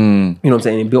 You know what I'm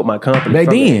saying? And built my company. Back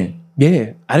then.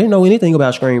 Yeah. I didn't know anything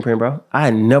about screen print, bro. I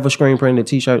had never screen printed a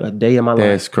t-shirt a day in my life.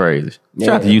 That's crazy. Shout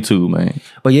out to YouTube, man.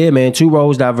 But yeah, man, two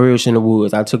roads diverged in the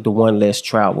woods. I took the one less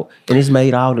traveled. And it's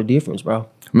made all the difference, bro.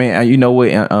 Man, you know what?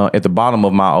 At the bottom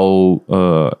of my old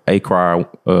Acquire,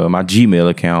 my Gmail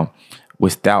account,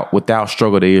 without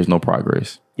struggle, there is no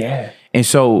progress. Yeah. And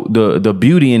so the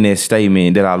beauty in that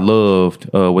statement that I loved,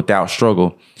 without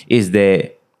struggle, is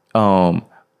that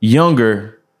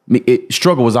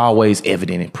struggle was always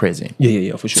evident and present.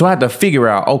 Yeah, for sure. So I had to figure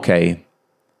out, okay,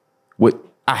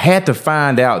 I had to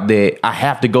find out that I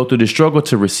have to go through the struggle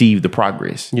to receive the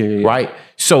progress. Yeah. Right?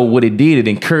 So what it did, it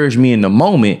encouraged me in the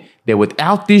moment that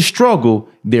without this struggle,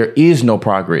 there is no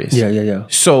progress. Yeah.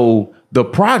 So the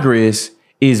progress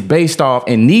is based off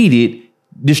and needed.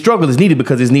 The struggle is needed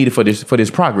because it's needed for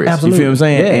this progress. Absolutely. You feel what I'm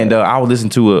saying? Yeah. And I was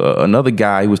listening to another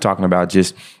guy who was talking about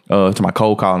just to my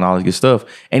cold call and all this good stuff.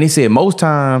 And he said most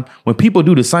time when people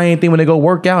do the same thing when they go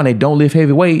work out and they don't lift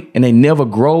heavy weight and they never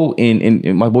grow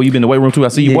in my boy, you been in the weight room too. I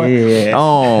see you, boy.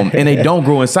 Yeah. And they don't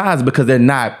grow in size because they're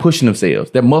not pushing themselves.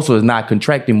 Their muscle is not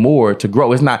contracting more to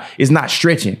grow. It's not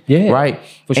stretching. Yeah. Right.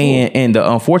 For sure. And the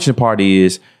unfortunate part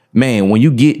is, man, when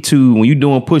you're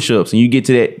doing push-ups and you get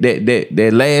to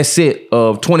that last set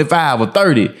of 25 or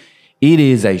 30, it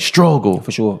is a struggle.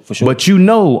 For sure. But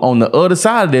on the other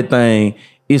side of that thing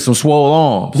is some swole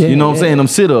arms. Yeah, you know what I'm saying? Them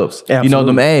sit-ups, absolutely.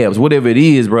 Them abs, whatever it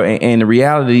is, bro. And the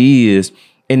reality is,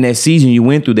 in that season you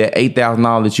went through, that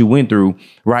 $8,000 that you went through,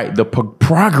 right? The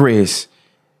progress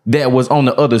that was on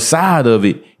the other side of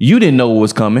it, you didn't know what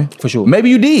was coming. For sure. Maybe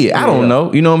you did. I don't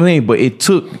know. You know what I mean? But it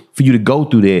took for you to go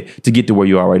through that to get to where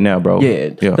you are right now, bro. Yeah.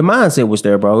 The mindset was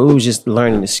there, bro. It was just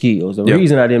learning the skills. The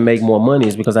reason I didn't make more money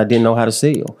is because I didn't know how to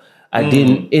sell. I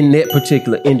didn't, in that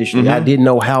particular industry, I didn't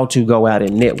know how to go out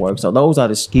and network. So those are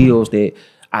the skills that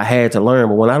I had to learn.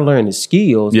 But when I learned the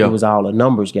skills, it was all a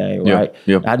numbers game, right?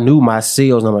 I knew my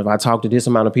sales number. If I talk to this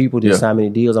amount of people, this is how many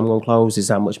deals I'm going to close, this is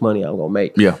how much money I'm going to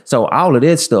make. So all of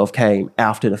that stuff came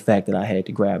after the fact that I had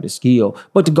to grab the skill.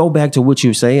 But to go back to what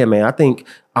you're saying, man, I think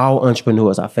all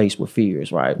entrepreneurs are faced with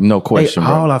fears, right? No question,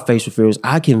 bro. All are faced with fears.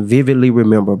 I can vividly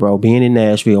remember, bro, being in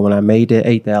Nashville when I made that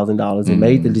 $8,000 and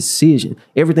made the decision.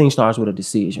 Everything starts with a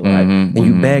decision, right? And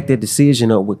you back that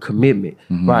decision up with commitment,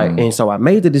 right? And so I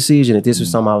made the decision that this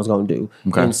was something I was going to do.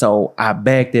 Okay. And so I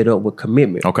backed it up with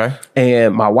commitment. Okay.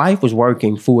 And my wife was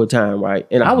working full time, right?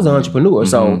 And I was an entrepreneur,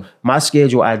 so my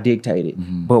schedule I dictated.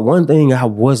 But one thing I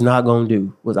was not going to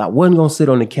do was I wasn't going to sit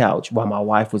on the couch while my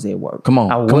wife was at work. Come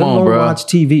on, I wasn't going to watch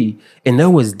TV. And there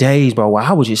was days, bro, where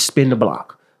I would just spin the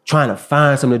block trying to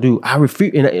find something to do. I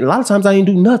refuse, and a lot of times I didn't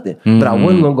do nothing, but I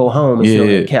wasn't gonna go home and sit on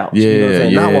the couch. You know what I'm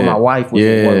saying? Not when my wife was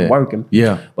at work working.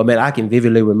 Yeah. But man, I can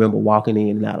vividly remember walking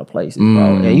in and out of places,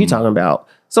 bro. And you talking about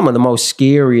some of the most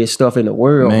scariest stuff in the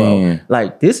world, bro.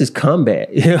 Like, this is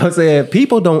combat. You know what I'm saying?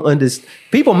 People don't understand.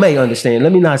 People may understand.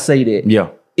 Let me not say that. Yeah.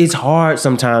 It's hard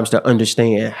sometimes to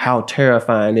understand how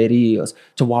terrifying it is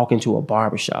to walk into a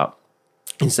barbershop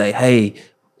and say, hey,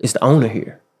 it's the owner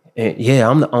here. And yeah,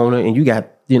 I'm the owner, and you got,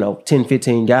 10,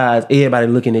 15 guys, everybody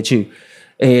looking at you.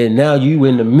 And now you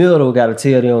in the middle got to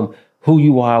tell them who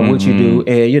you are, what you do,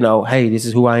 and hey, this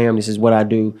is who I am, this is what I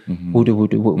do,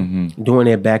 Doing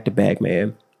that back to back,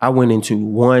 man. I went into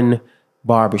one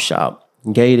barbershop,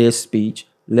 gave this speech,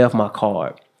 left my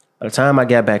card. By the time I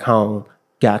got back home,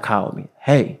 guy called me.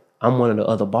 Hey, I'm one of the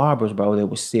other barbers, bro, that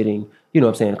was sitting,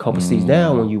 a couple seats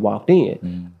down when you walked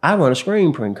in. I run a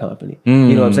screen print company.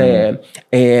 You know what I'm saying?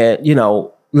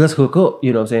 And, let's hook up.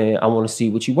 You know what I'm saying? I want to see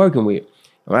what you're working with.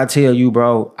 When I tell you,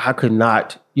 bro, I could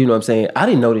not, I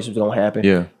didn't know this was going to happen.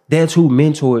 Yeah. That's who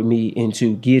mentored me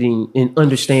into getting and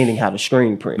understanding how to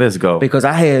screen print. Let's go. Because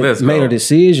I had made a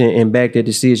decision and backed that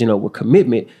decision up with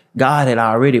commitment. God had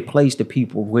already placed the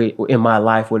people in my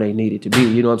life where they needed to be.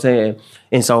 You know what I'm saying?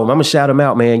 And so I'm going to shout him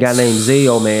out, man. A guy named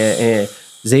Zell, man. And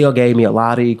Zell gave me a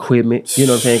lot of equipment, you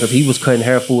know what I'm saying? Because he was cutting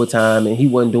hair full time and he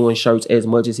wasn't doing shirts as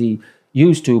much as he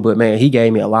used to. But man, he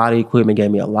gave me a lot of equipment,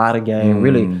 gave me a lot of game,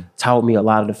 really taught me a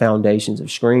lot of the foundations of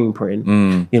screen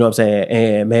printing. You know what I'm saying?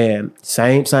 And man,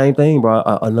 same thing, bro.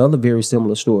 Another very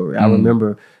similar story. I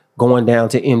remember going down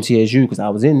to MTSU because I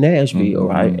was in Nashville,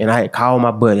 right? And I had called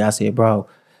my buddy. I said, bro,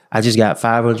 I just got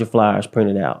 500 flyers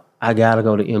printed out. I got to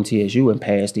go to MTSU and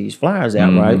pass these flyers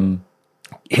out, right?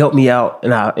 Help me out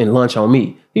and lunch on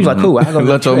me. He was like, cool, I go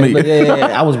lunch on me.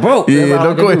 Yeah. I was broke.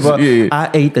 No question. I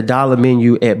ate the dollar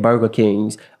menu at Burger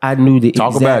King's. I knew the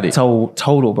exact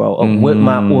total, bro, of what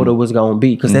my order was going to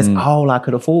be because that's all I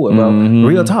could afford, bro.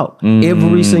 Real talk.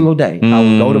 Every single day, I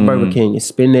would go to Burger King and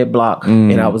spin that block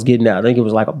and I was getting out. I think it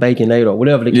was like a Baconator or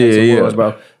whatever the case was,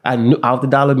 bro. I knew off the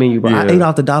dollar menu, bro. I ate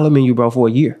off the dollar menu, bro, for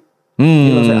a year. You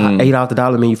know what I'm saying? I ate off the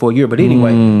dollar menu for a year. But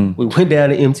anyway, we went down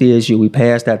to MTSU. We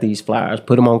passed out these flyers,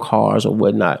 put them on cars or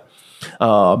whatnot.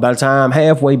 By the time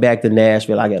halfway back to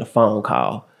Nashville, I got a phone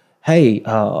call. Hey,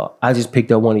 I just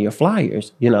picked up one of your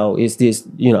flyers. Is this,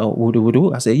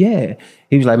 I said, yeah.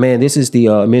 He was like, man, this is the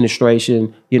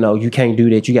administration. You can't do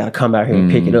that. You got to come out here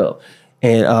and pick it up.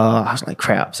 And I was like,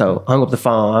 crap. So hung up the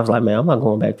phone. I was like, man, I'm not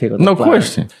going back to pick up the flyers.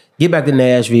 Question. Get back to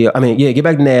Nashville. Get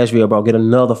back to Nashville, bro. Get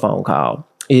another phone call.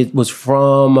 It was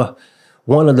from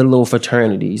one of the little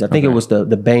fraternities. I think it was the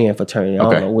band fraternity. I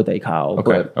don't know what they call.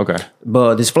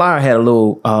 But this flyer had a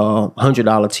little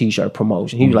 $100 t-shirt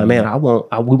promotion. He was like, man,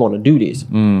 we want to do this.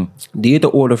 Did the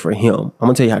order for him. I'm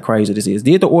going to tell you how crazy this is.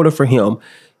 Did the order for him.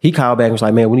 He called back and was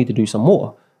like, man, we need to do some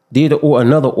more. Did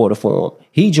another order for him.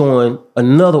 He joined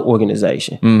another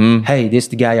organization. Hey, this is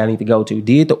the guy I need to go to.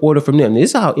 Did the order from them. This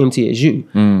is how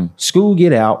MTSU. School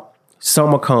get out.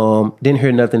 Summer come, didn't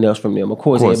hear nothing else from them. Of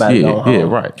course everybody going home. Yeah,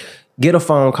 right. Get a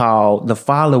phone call the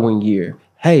following year.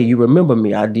 Hey, you remember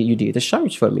me? You did the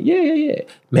shirts for me. Yeah.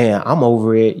 Man, I'm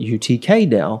over at UTK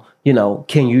now.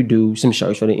 Can you do some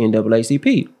shirts for the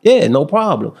NAACP? Yeah, no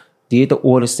problem. Did the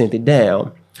order, sent it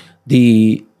down.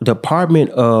 The Department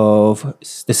of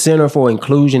the Center for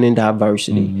Inclusion and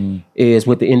Diversity is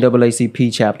what the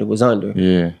NAACP chapter was under.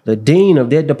 Yeah. The dean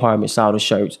of that department saw the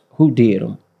shirts. Who did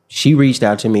them? She reached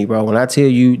out to me, bro. When I tell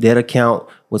you that account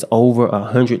was over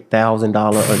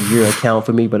 $100,000 a year account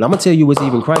for me, but I'm gonna tell you what's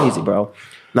even crazy, bro.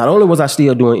 Not only was I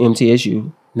still doing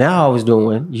MTSU, now I was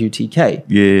doing UTK.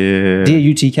 Yeah. Did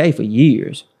UTK for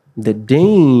years. The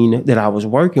dean that I was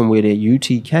working with at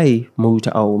UTK moved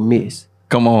to Ole Miss.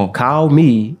 Come on. Called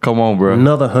me. Come on, bro.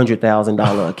 Another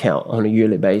 $100,000 account on a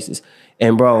yearly basis.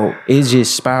 And bro, it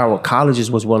just spiraled. Colleges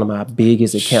was one of my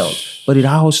biggest accounts. But it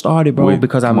all started, bro,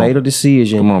 because I made a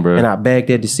decision. Come on, bro. And I backed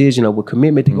that decision up with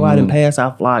commitment to go out and pass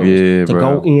out flyers. To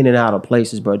go in and out of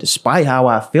places, bro. Despite how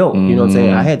I felt. You know what I'm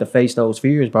saying? I had to face those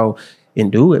fears, bro,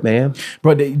 and do it, man.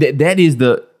 Bro, that is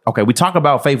the... Okay, we talk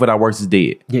about faith without works is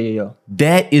dead. Yeah.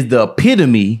 That is the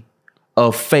epitome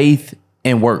of faith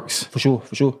and works. For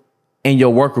sure. And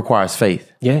your work requires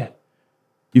faith. Yeah.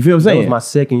 You feel what I'm saying? That was my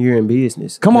second year in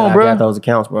business. Come on, bro. I got those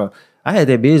accounts, bro. I had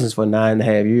that business for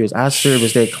 9.5 years. I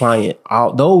serviced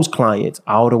that those clients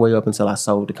all the way up until I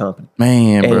sold the company.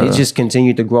 Man, and bro. it just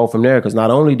continued to grow from there because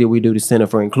not only did we do the Center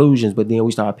for Inclusions, but then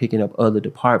we started picking up other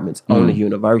departments on the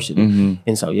university.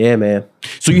 And so, yeah, man.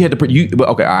 So you had to, okay,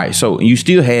 all right. So you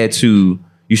still had to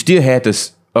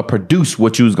produce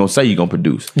what you was gonna say you're gonna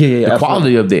produce. Yeah, the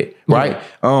quality of that, right?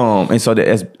 Yeah. And so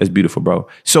that's beautiful, bro.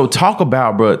 So talk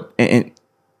about, bro, and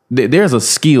there's a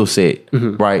skill set,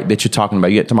 right, that you're talking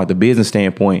about. You're talking about the business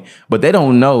standpoint, but they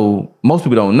don't know. Most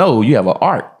people don't know you have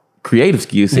an creative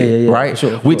skill set, right? For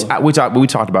sure. Which we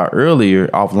talked about earlier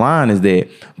offline is that,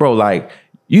 bro, like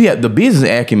you have the business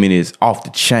acumen is off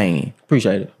the chain.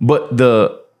 Appreciate it. But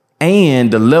the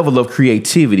level of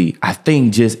creativity, I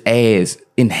think, just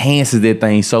enhances that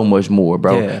thing so much more,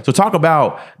 bro. Yeah. So talk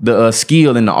about the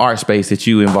skill in the art space that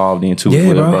you involved in too.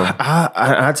 Yeah, bro.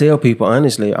 I tell people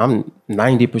honestly, I'm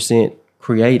 90%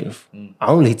 creative,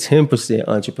 only 10%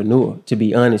 entrepreneur, to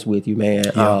be honest with you, man.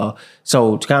 Yeah.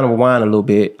 So to kind of rewind a little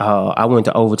bit, I went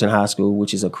to Overton High School,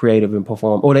 which is a creative and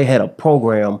they had a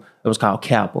program that was called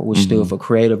CAPA, which stood for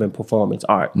Creative and Performance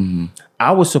Art.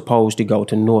 I was supposed to go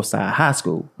to Northside High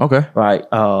School. Okay. Right?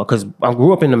 Because I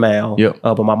grew up in the Mall,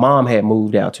 but my mom had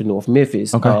moved out to North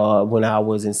Memphis when I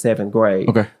was in 7th grade.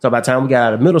 Okay. So by the time we got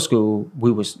out of middle school,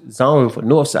 we was zoned for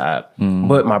Northside.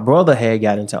 But my brother had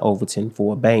got into Overton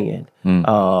for a band.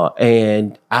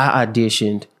 And I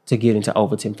auditioned to get into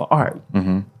Overton for art.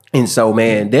 And so,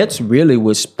 man, that's really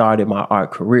what started my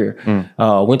art career.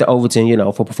 Went to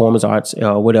Overton, for performance arts,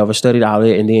 whatever, studied all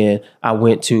that. And then I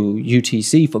went to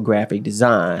UTC for graphic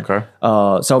design. Okay.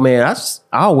 So, man, I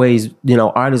always,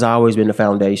 art has always been the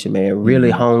foundation, man.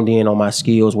 Really honed in on my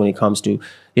skills when it comes to,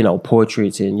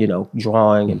 portraits and,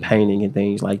 drawing and painting and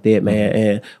things like that, man.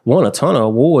 And won a ton of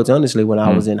awards, honestly, when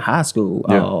I was in high school.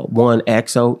 Won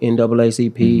AXO,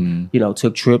 NAACP,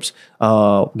 took trips,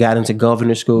 got into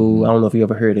governor school. I don't know if you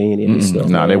ever heard of any of this stuff.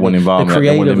 No, they weren't involved. The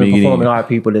creative and performing art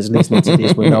people that's listening to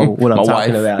this will know what I'm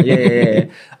talking about. Yeah.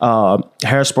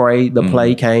 Hairspray, the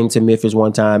play came to Memphis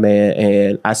one time,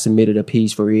 and I submitted a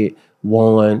piece for it.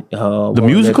 Won. The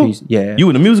musical? Yeah. You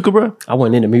in the musical, bro? I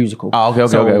wasn't in the musical. Oh, okay.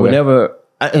 So whenever...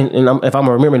 if I'm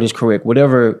remembering this correct,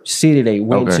 whatever city they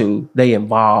went to, they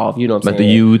involved, what I'm saying? Like the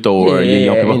youth or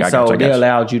young people. And so they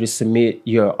allowed you to submit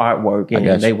your artwork,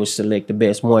 and they would select the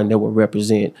best one that would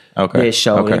represent their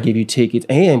show. They give you tickets.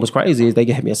 And what's crazy is they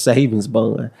gave me a savings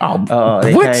bond.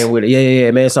 They came with it. Yeah,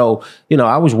 man. So,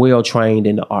 I was well trained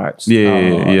in the arts.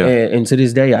 And to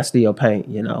this day, I still paint,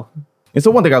 And so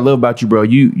one thing I love about you, bro,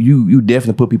 you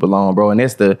definitely put people on, bro. And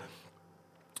that's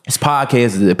this podcast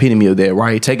is the epitome of that,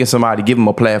 right? Taking somebody, give them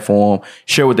a platform,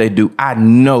 share what they do. I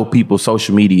know people's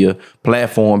social media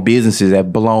platform businesses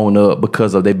have blown up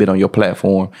because of they've been on your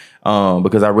platform.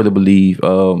 Because I really believe,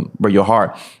 bro, your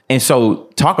heart. And so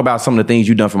talk about some of the things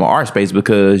you've done from an art space,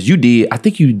 because you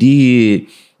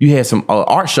had some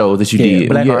art shows that you did.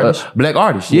 Black artists. Black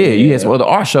artists. Yeah, you had some other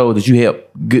art shows that you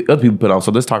helped other people put on.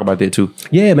 So let's talk about that too.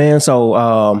 Yeah, man.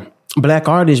 So Black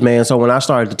artists, man. So when I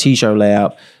started the T-shirt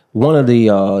lab, one of the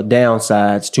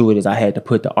downsides to it is I had to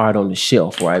put the art on the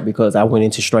shelf, right? Because I went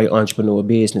into straight entrepreneur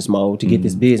business mode to get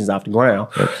this business off the ground.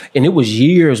 And it was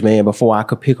years, man, before I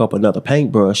could pick up another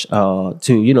paintbrush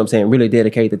to, really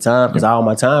dedicate the time, because all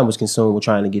my time was consumed with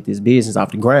trying to get this business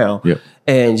off the ground.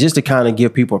 And just to kind of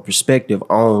give people a perspective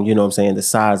on, the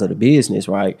size of the business,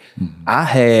 right?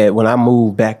 When I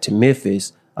moved back to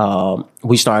Memphis,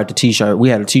 we started we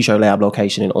had a T-shirt lab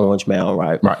location in Orange Mound,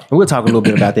 right? And we'll talk a little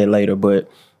bit about that later,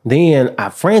 but then I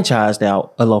franchised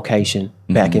out a location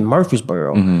back in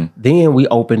Murfreesboro. Then we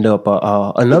opened up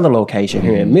another location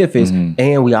here in Memphis,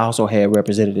 and we also had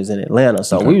representatives in Atlanta.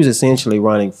 So we was essentially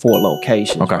running 4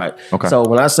 locations, right? So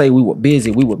when I say we were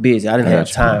busy. I didn't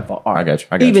have time for art. I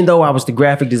got you. Even though I was the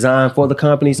graphic design for the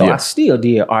company, so I still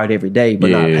did art every day, but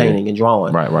not painting and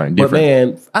drawing. Right. But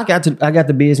man, I got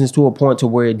the business to a point to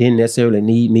where it didn't necessarily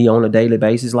need me on a daily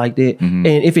basis like that. And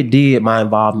if it did, my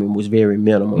involvement was very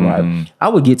minimal, right? I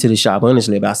would get to the shop,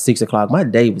 honestly, about 6 o'clock. My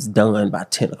day was done by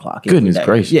 10 o'clock. Goodness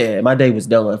gracious. Yeah, my day was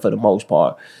done for the most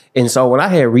part. And so when I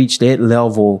had reached that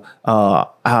level,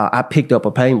 I picked up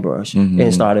a paintbrush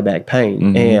and started back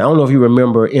painting. And I don't know if you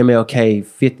remember MLK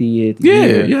 50th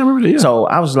year. Yeah, I remember that. Yeah. So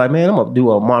I was like, man, I'm going to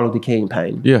do a Martin Luther King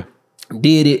painting. Yeah.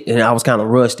 Did it, and I was kind of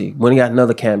rusty. When I got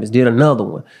another canvas, did another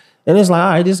one. And it's like, all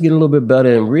right, just getting a little bit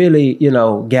better, and really,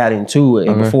 got into it.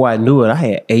 And before I knew it, I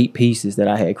had 8 pieces that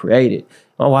I had created.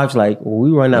 My wife's like, well, we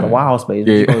run out of wall space.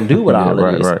 What you going to do with all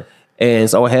of this? And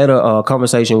so I had a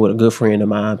conversation with a good friend of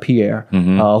mine, Pierre,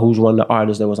 who's one of the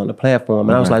artists that was on the platform.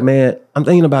 And I was like, man, I'm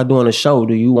thinking about doing a show.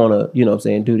 Do you want to, you know what I'm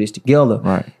saying, do this together?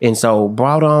 Right. And so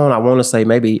brought on, I want to say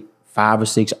maybe 5 or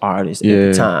 6 artists at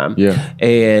the time. Yeah.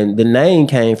 And the name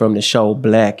came from the show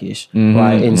Blackish,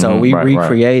 right? And so we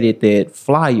recreated that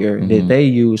flyer that they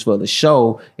used for the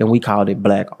show, and we called it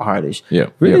Black Artist.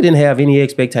 Really didn't have any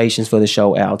expectations for the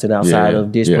show outside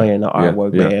of displaying the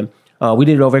artwork, man. We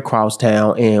did it over at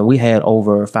Crosstown, and we had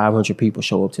over 500 people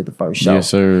show up to the first show. Yes,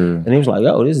 sir. And it was like,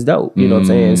 yo, this is dope. You know what I'm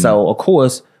saying? So, of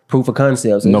course, proof of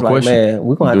concepts. No question. Man,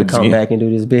 we're going to have to come back and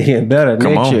do this bigger and better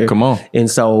next year. Come on.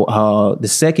 And so the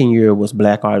second year was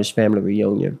Black Artist Family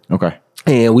Reunion. Okay.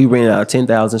 And we rented out a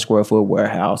 10,000 square foot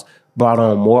warehouse, brought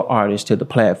on more artists to the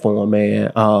platform,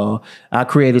 man. I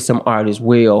created some art as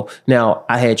well. Now,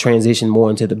 I had transitioned more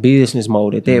into the business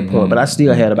mode at that point, but I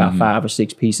still had about 5 or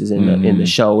 6 pieces in the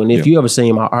show. And if you ever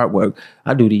seen my artwork,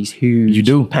 I do these huge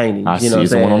paintings. I you know see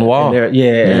it's the one on the wall.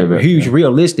 Huge,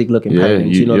 realistic looking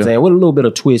paintings, you know what I'm saying? With a little bit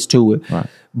of twist to it. Right.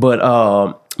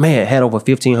 But man, had over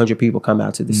 1,500 people come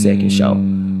out to the second show,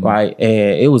 right?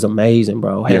 And it was amazing,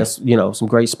 bro. Had some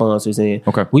great sponsors, and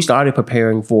we started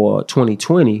preparing for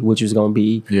 2020, which was going to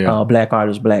be Black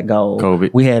Artists, Black Gold.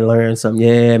 COVID. We had learned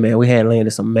we had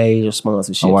landed some major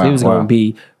sponsorships. It was going to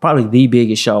be probably the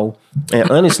biggest show. And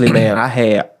honestly, man, I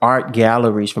had art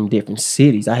galleries from different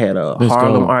cities. I had a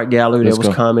Harlem art gallery that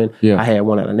was coming. I had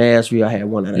one out of Nashville. I had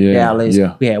one out of Dallas.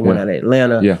 We had one out of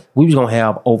Atlanta. We was going to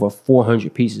have over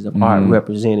 400 pieces of art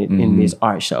represented in this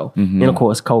art show. And of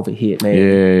course, COVID hit, man,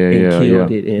 and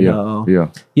killed it. And,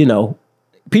 you know,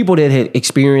 people that had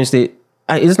experienced it,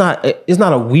 it's not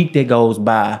a week that goes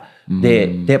by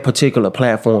that particular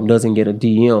platform doesn't get a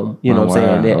DM, you know what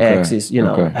I'm saying, that asks,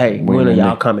 hey, when are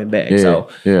y'all coming back? So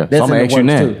that's so I'm gonna ask you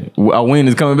now. When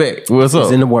is coming back? What's up?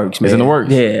 It's in the works, man. It's in the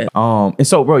works. Yeah. And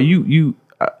so, bro, you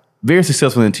very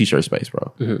successful in the t-shirt space,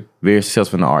 bro. Very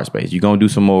successful in the art space. You're gonna do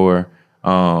some more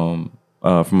from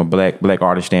a black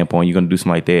artist standpoint. You're gonna do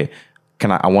something like that.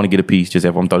 I want to get a piece, just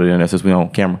if I'm throwing it in there since we on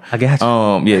camera. I got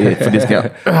you. For this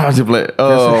count.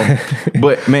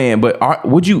 But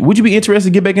would you be interested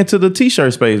to get back into the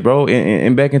t-shirt space, bro,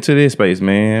 and back into this space,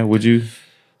 man? Would you?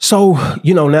 So,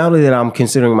 now that I'm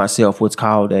considering myself what's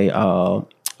called a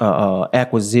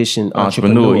acquisition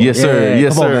entrepreneur. Yes, sir.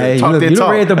 Yes, sir. You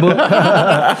read the book.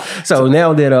 So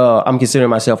now that I'm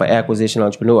considering myself an acquisition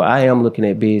entrepreneur, I am looking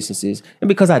at businesses, and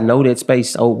because I know that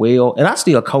space so well, and I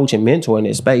still coach and mentor in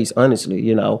that space,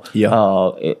 honestly,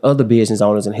 other business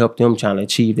owners, and help them trying to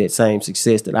achieve that same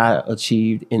success that I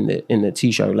achieved in the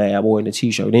t-shirt lab or in the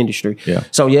t-shirt industry.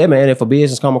 So yeah, man, if a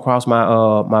business come across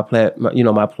my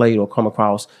plate or come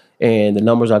across and the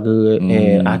numbers are good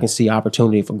and I can see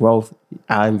opportunity for growth,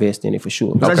 I invest in it for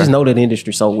sure. Because I just know that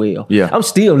industry so well. I'm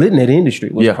still in that industry,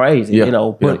 which is crazy,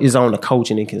 but it's on the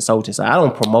coaching and consulting side. I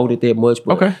don't promote it that much,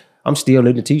 but I'm still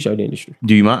in the t-shirt industry.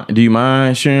 Do you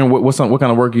mind sharing what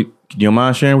kind of work do you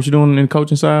mind sharing what you're doing in the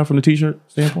coaching side from the t-shirt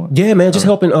standpoint? Yeah, man, just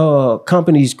helping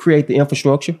companies create the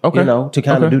infrastructure, to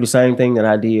kind of do the same thing that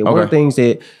I did. One of the things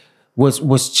that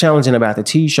was challenging about the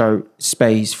t-shirt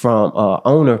space from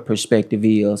owner perspective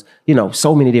is,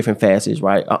 so many different facets,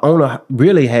 right? An owner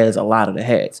really has a lot of the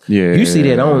hats. You see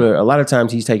that owner, a lot of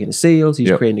times he's taking the sales, he's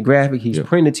creating the graphic, he's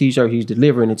printing the t-shirt, he's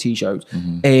delivering the t-shirts.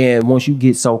 And once you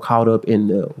get so caught up in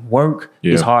the work,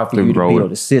 it's hard for you to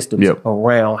build the systems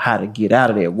around how to get out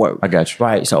of that work. I got you.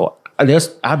 Right? So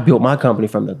I built my company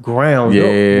from the ground up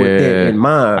with that in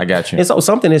mind. I got you. And so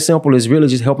something as simple as really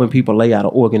just helping people lay out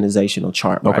an organizational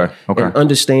chart, right? And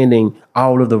understanding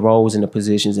all of the roles and the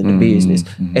positions in the business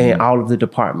and all of the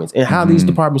departments and how these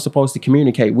departments are supposed to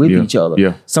communicate with each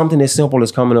other. Something as simple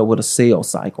as coming up with a sales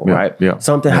cycle, right?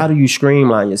 How do you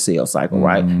streamline your sales cycle,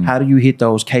 right? How do you hit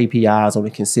those KPIs on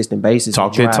a consistent basis?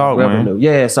 Talk revenue.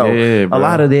 Man. So a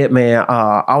lot of that, man,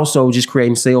 also just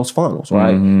creating sales funnels,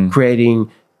 right? Creating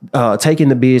taking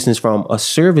the business from a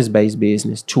service-based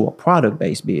business to a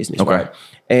product-based business, right?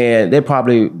 And they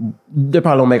probably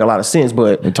don't make a lot of sense,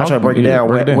 but I try to break it down.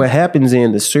 What happens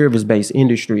in the service-based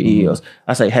industry is,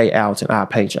 I say, hey, Alton, I'll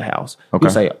paint your house. You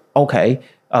say, okay,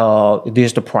 this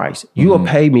is the price. You will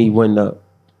pay me when the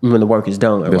work is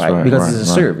done, right? Because it's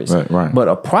a service. But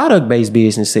a product-based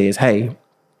business says, hey,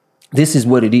 this is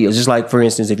what it is. Just like, for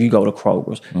instance, if you go to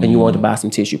Kroger's and you want to buy some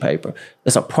tissue paper,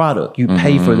 it's a product. You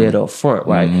pay for that up front,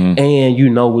 right? And you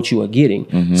know what you are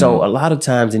getting. So a lot of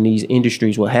times in these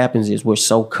industries, what happens is we're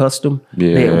so custom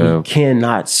that we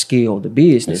cannot scale the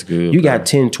business. You got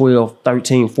 10, 12,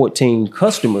 13, 14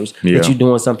 customers that you're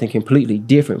doing something completely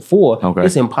different for.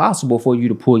 It's impossible for you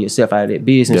to pull yourself out of that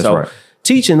business.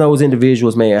 teaching those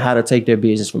individuals, man, how to take their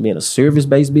business from being a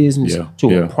service-based business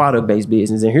to a product-based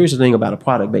business. And here's the thing about a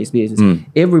product-based business.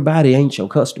 Everybody ain't your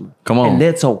customer. Come on. And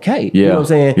that's okay. Yeah. You know what I'm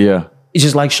saying? Yeah. It's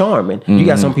just like Charmin. You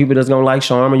got some people that's going to like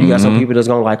Charmin. You got some people that's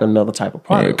going to like another type of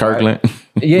product. Kirkland.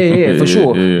 Right? Yeah, for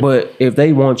sure. Yeah. But if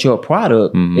they want your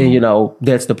product, and you know,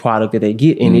 that's the product that they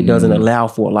get, and it doesn't allow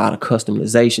for a lot of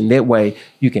customization. That way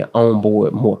you can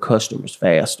onboard more customers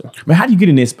faster. Man, how do you get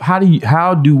in this? How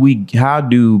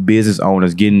do business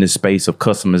owners get in the space of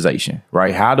customization?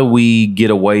 Right? How do we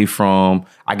get away from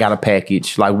I got a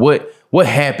package? Like what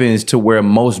happens to where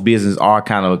most businesses are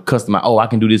kind of customized? Oh, I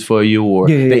can do this for you, or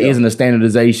there isn't a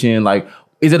standardization. Like,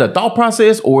 is it a thought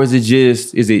process, or is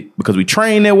it because we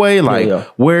train that way? Like,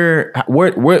 where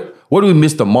do we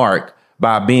miss the mark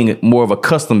by being more of a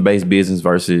custom based business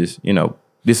versus, you know,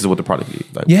 this is what the product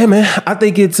is? Like, yeah, man, I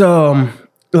think it's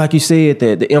like you said,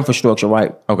 the infrastructure,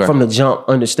 right? Okay. From the jump,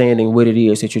 understanding what it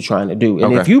is that you're trying to do.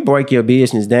 And if you break your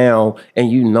business down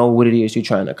and you know what it is you're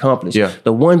trying to accomplish,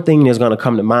 the one thing that's going to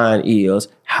come to mind is,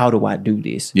 how do I do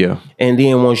this? Yeah. And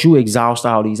then once you exhaust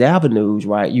all these avenues,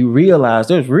 right, you realize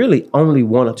there's really only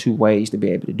one or two ways to be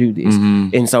able to do this.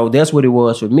 And so that's what it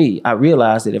was for me. I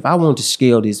realized that if I want to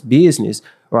scale this business,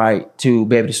 right, to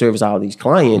be able to service all these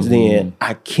clients, then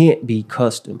I can't be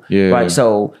custom, right?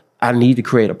 So I need to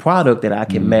create a product that I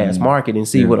can mass market and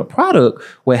see what a product.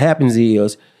 What happens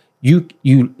is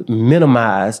you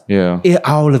minimize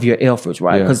all of your efforts,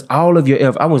 right? Because all of your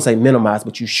efforts, I wouldn't say minimize,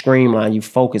 but you streamline, you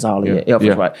focus all of your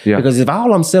efforts, right? Because if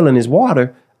all I'm selling is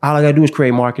water, all I gotta do is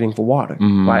create marketing for water,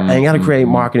 right? I ain't gotta create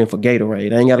marketing for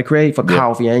Gatorade. I ain't gotta create for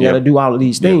coffee. I ain't gotta do all of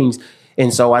these things.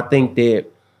 And so I think that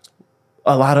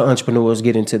a lot of entrepreneurs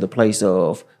get into the place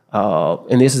of,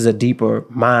 and this is a deeper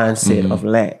mindset of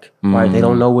lack, right? They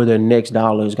don't know where their next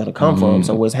dollar is going to come from.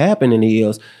 So what's happening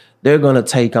is they're going to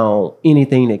take on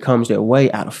anything that comes their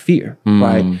way out of fear,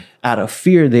 right? Out of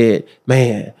fear that,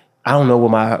 man, I don't know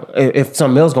what if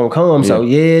something else going to come. So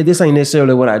this ain't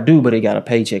necessarily what I do, but it got a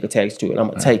paycheck attached to it. I'm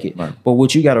going to take it. Right. But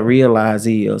what you got to realize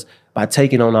is by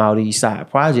taking on all these side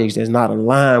projects that's not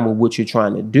aligned with what you're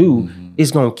trying to do,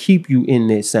 it's going to keep you in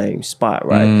that same spot,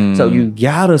 right? So you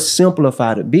got to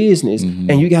simplify the business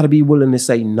and you got to be willing to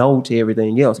say no to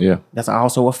everything else. That's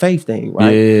also a faith thing,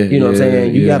 right? You know what I'm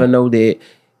saying? You got to know that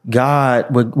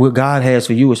God, what God has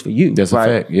for you is for you. That's right?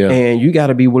 A fact, and you got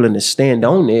to be willing to stand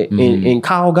on it and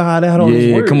call God out on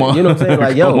his word. Come on. You know what I'm saying?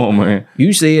 Like, yo, on, man.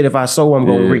 You said if I sow, I'm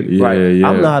going to reap, right?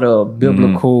 I'm not a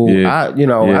biblical,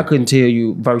 I couldn't tell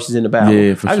you verses in the Bible.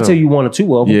 I can tell you one or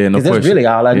two of them because that's really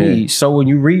all I need. Sow and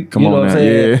you reap, you know what I'm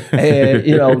saying?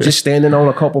 And, just standing on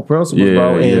a couple principles,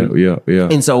 bro.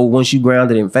 And so once you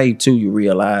grounded in faith too, you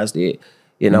realize that,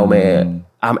 man,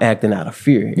 I'm acting out of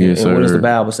fear. And what does the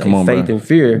Bible say? Faith and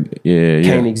fear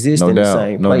can't exist in the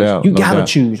same place. You gotta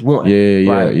choose one.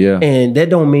 Right? And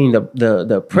that don't mean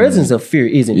the presence of fear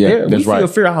isn't there. We feel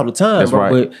fear all the time,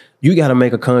 but you gotta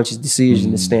make a conscious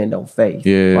decision to stand on faith.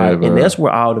 Right? And that's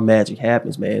where all the magic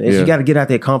happens, man. You gotta get out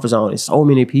that comfort zone. And so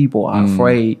many people are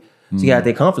afraid to get out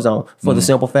that comfort zone for the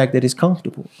simple fact that it's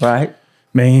comfortable, right?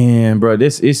 Man, bro,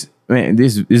 this is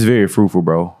very fruitful,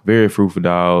 bro. Very fruitful,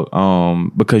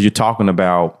 dog. Because you're talking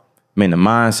about, man, the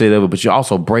mindset of it, but you're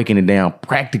also breaking it down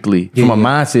practically from a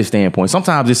mindset standpoint.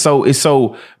 Sometimes it's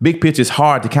so big picture. It's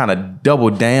hard to kind of double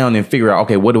down and figure out,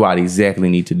 okay, what do I exactly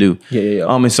need to do?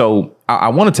 And so I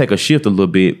want to take a shift a little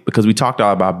bit because we talked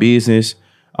all about business.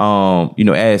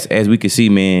 As we can see,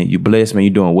 man, you're blessed, man,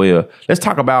 you're doing well. Let's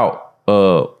talk about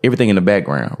everything in the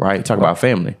background, right? Talk about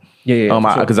family.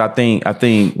 Because I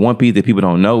think one piece that people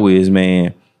don't know is,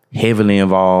 man, heavily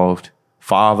involved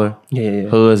father,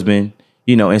 husband,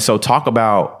 and so talk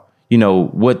about,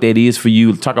 what that is for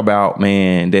you. Talk about,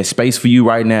 man, that space for you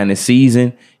right now in the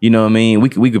season. You know what I mean?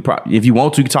 We could probably, if you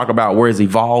want to, talk about where it's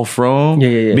evolved from.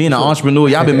 Being an entrepreneur.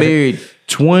 Y'all been married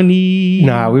 20?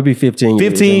 Nah, we'll be 15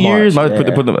 years. 15 years?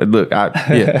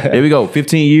 Here we go.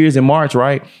 15 years in March,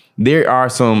 right? There are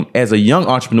some, as a young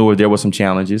entrepreneur, there were some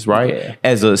challenges, right?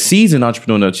 As a seasoned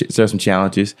entrepreneur, there's some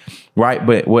challenges, right?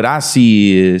 But what I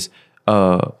see is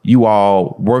you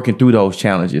all working through those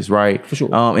challenges, right? For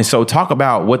sure. And so talk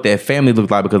about what that family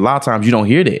looks like, because a lot of times you don't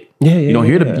hear that. You don't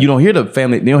hear the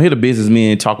family, they don't hear the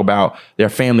businessmen talk about their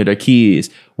family, their kids,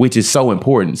 which is so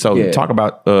important. So talk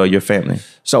about your family.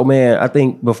 So, man, I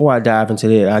think before I dive into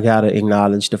that, I got to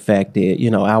acknowledge the fact that,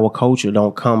 our culture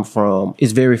don't come from,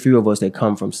 it's very few of us that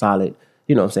come from solid,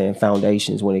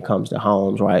 foundations when it comes to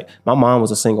homes, right? My mom was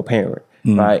a single parent,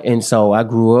 right? And so I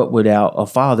grew up without a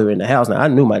father in the house. Now, I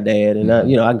knew my dad and, I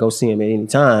can go see him at any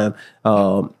time.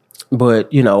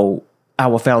 But,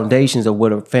 our foundations of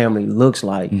what a family looks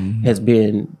like has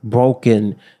been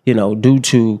broken, due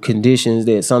to conditions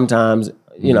that sometimes,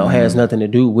 has nothing to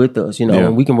do with us,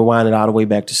 and we can rewind it all the way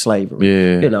back to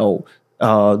slavery.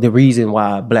 The reason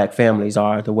why Black families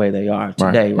are the way they are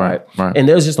today, right? And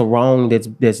there's just a wrong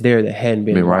that's there that hadn't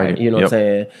been right. You know what I'm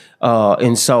saying?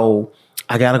 And so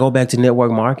I got to go back to network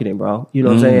marketing, bro. You know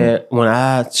what I'm saying? When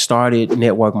I started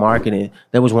network marketing,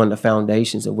 that was one of the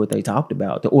foundations of what they talked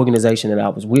about. The organization that I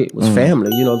was with was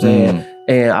family, you know what I'm saying?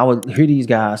 And I would hear these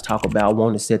guys talk about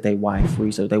wanting to set their wife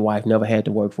free so their wife never had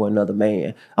to work for another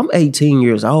man. I'm 18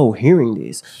 years old hearing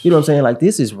this. You know what I'm saying? Like,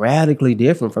 this is radically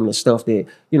different from the stuff that,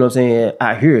 you know what I'm saying,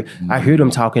 I hear. I hear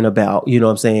them talking about, you know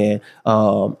what I'm saying,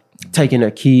 taking their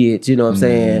kids, you know what I'm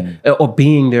saying, or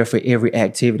being there for every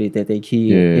activity that they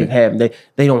kid have.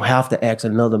 They don't have to ask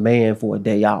another man for a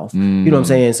day off. You know what I'm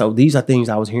saying? So these are things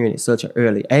I was hearing at such an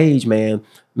early age, man.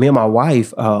 Me and my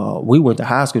wife, we went to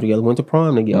high school together, went to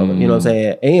prom together, you know what I'm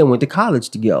saying, and went to college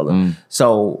together.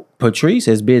 So Patrice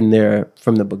has been there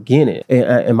from the beginning.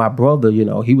 And my brother,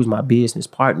 he was my business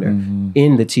partner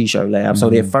in the T-shirt lab. So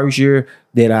that first year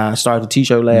that I started the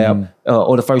T-shirt lab,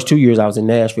 or the first 2 years I was in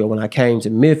Nashville, when I came to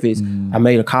Memphis, I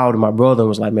made a call to my brother and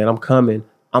was like, man, I'm coming.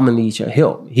 I'm going to need your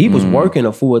help. He was working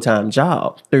a full-time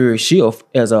job, third shift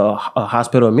as a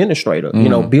hospital administrator,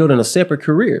 building a separate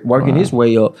career, working his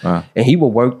way up. And he would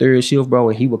work third shift, bro,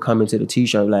 and he would come into the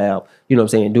T-shirt lab, you know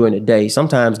what I'm saying, during the day,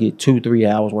 sometimes get 2-3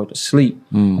 hours worth of sleep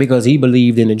because he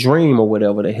believed in a dream or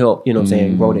whatever to help, you know what I'm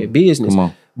saying, grow their business.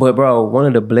 But, bro, one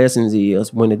of the blessings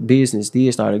is when the business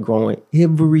did started growing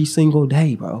every single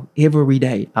day, bro, every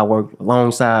day, I worked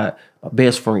alongside my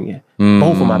best friend,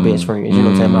 both of my best friends, you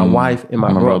know what I'm saying, my wife and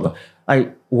my brother.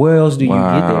 Like, where else do you get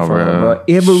that from, bro?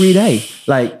 Every day.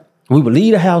 Like, we would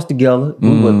leave the house together.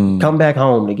 We would come back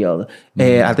home together.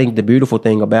 And I think the beautiful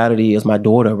thing about it is my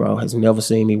daughter, bro, has never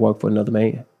seen me work for another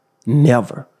man.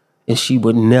 Never. And she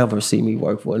would never see me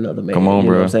work for another man. Come on, you know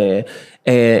bro. what I'm saying?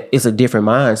 And it's a different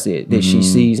mindset that she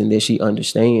sees and that she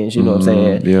understands, you know what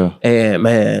I'm saying? Yeah. And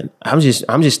man, I'm just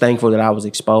thankful that I was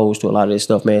exposed to a lot of this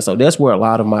stuff, man. So that's where a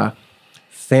lot of my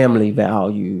family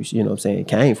values, you know what I'm saying,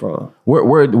 came from.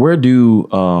 Where do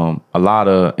a lot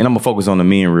of, and I'm gonna focus on the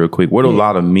men real quick, where do a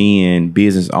lot of men,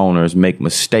 business owners, make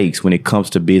mistakes when it comes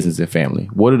to business and family?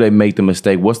 What do they make the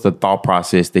mistake? What's the thought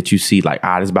process that you see, like,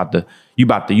 this about to, you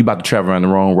about to travel on the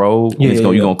wrong road, and you're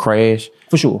gonna crash?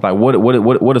 For sure. Like,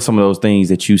 what are some of those things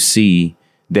that you see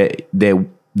that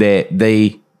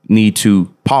they need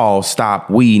to pause, stop,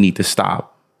 we need to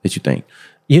stop, that you think?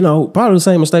 Probably the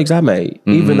same mistakes I made,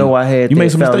 even though I had. You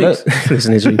made some mistakes.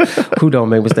 Listen to you, who don't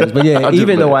make mistakes? But yeah,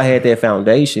 even though I had that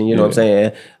foundation, you know what I'm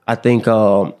saying, I think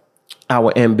our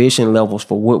ambition levels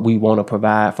for what we want to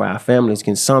provide for our families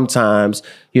can sometimes,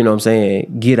 you know what I'm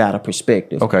saying, get out of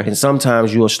perspective. Okay. And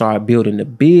sometimes you'll start building the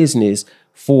business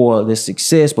for the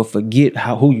success, but forget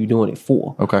who you're doing it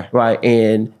for. Okay. Right.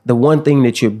 And the one thing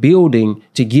that you're building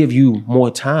to give you more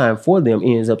time for them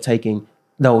ends up taking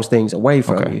those things away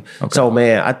from you. Okay. So,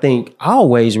 man, I think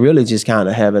always really just kind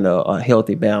of having a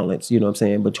healthy balance, you know what I'm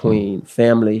saying, between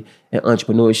family and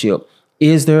entrepreneurship.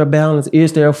 Is there a balance?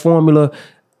 Is there a formula?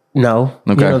 No. Okay.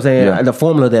 You know what I'm saying? Yeah. The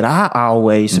formula that I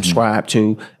always subscribe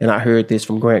to, and I heard this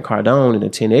from Grant Cardone in the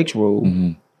 10X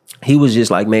rule, he was just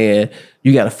like, man,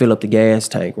 you got to fill up the gas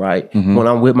tank, right? When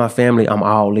I'm with my family, I'm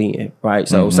all in, right?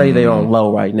 So say they're on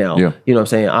low right now. Yeah. You know what I'm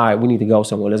saying? All right, we need to go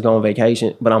somewhere. Let's go on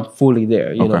vacation. But I'm fully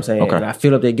there. You know what I'm saying? Okay. And I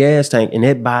fill up that gas tank, and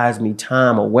that buys me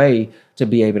time away to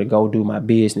be able to go do my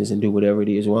business and do whatever it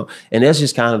is. Well, and that's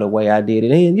just kind of the way I did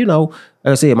it. And, like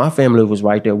I said, my family was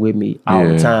right there with me all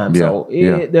the time. So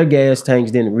their gas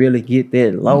tanks didn't really get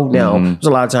that low. Now, there's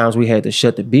a lot of times we had to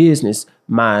shut the business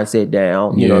mindset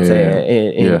down, you know what I'm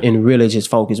saying, and really just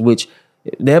focus, which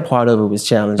that part of it was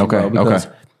challenging, bro, because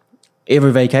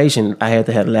every vacation I had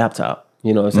to have a laptop,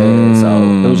 you know what I'm saying?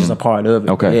 So it was just a part of it.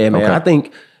 Okay. Yeah, man, I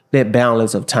think that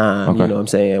balance of time, you know what I'm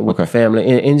saying, with the family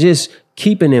and just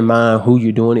keeping in mind who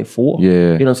you're doing it for. Yeah.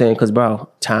 You know what I'm saying? Because, bro,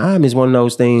 time is one of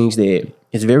those things that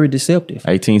is very deceptive.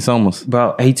 18 summers.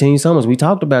 Bro, 18 summers. We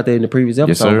talked about that in the previous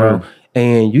episode, bro.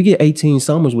 And you get 18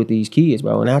 summers with these kids,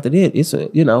 bro. And after that, it's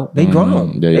they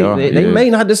grown. They may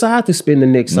not decide to spend the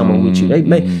next summer with you. They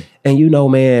may. And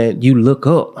man, you look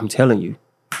up, I'm telling you,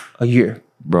 a year.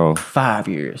 Bro. 5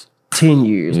 years. 10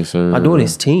 years. Yes, sir. My daughter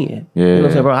is 10. Yeah. You know what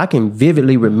I'm saying, bro? I can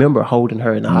vividly remember holding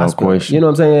her in the hospital. Question. You know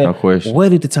what I'm saying? No question. Where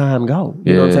did the time go?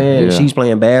 You know what I'm saying? Yeah. She's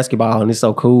playing basketball, and it's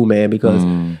so cool, man, because,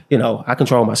 you know, I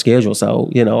control my schedule. So,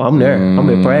 you know, I'm there. I'm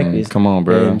in practice. Come on,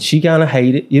 bro. And she kind of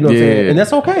hated, you know what I'm saying? And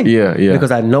that's okay. Yeah.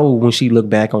 Because I know when she look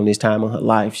back on this time in her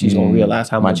life, she's going to realize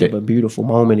how much of a beautiful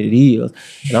moment it is.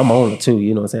 And I'm on it too,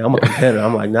 you know what I'm saying? I'm a competitor.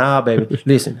 I'm like, nah, baby,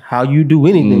 listen, how you do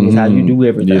anything is how you do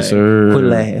everything. Yes, sir. Quit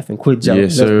laughing, quit joking.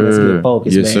 Yes, let's get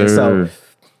focused, yes, man. Sir.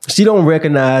 So she don't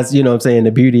recognize, you know what I'm saying,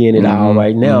 the beauty in it all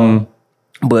right now.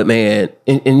 But man,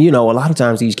 and you know, a lot of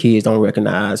times these kids don't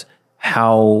recognize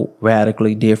how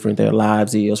radically different their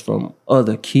lives is from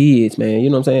other kids, man.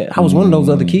 You know what I'm saying? I was one of those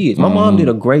other kids. My mom did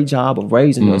a great job of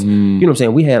raising us. You know what I'm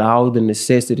saying? We had all the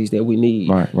necessities that we need.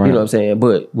 Right. You know what I'm saying?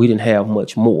 But we didn't have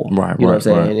much more. You know what I'm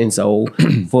saying? Right. And so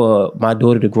for my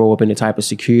daughter to grow up in the type of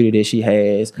security that she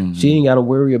has, she ain't got to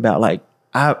worry about like,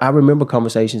 I remember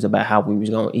conversations about how we was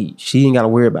going to eat. She ain't got to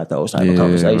worry about those type of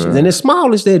conversations. Bro. And as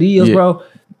small as that is, bro,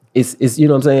 it's you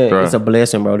know what I'm saying? Bro. It's a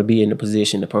blessing, bro, to be in the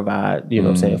position to provide, you know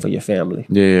what I'm saying, for your family.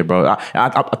 Yeah, bro. I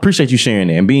appreciate you sharing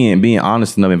that and being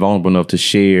honest enough and vulnerable enough to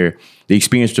share the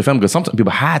experience with your family, because sometimes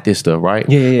people hide this stuff, right?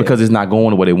 Yeah. Because it's not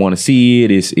going the way they want to see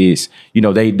it. It's you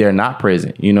know, they're not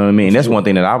present. You know what I mean? That's one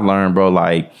thing that I've learned, bro.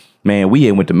 Like, man, we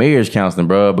went to marriage counseling,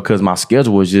 bro, because my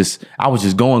schedule was I was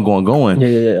just going.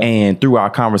 Yeah. And through our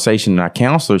conversation and our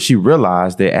counselor, she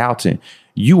realized that, Alton,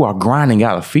 you are grinding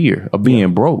out of fear of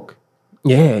being broke.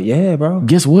 Yeah, bro.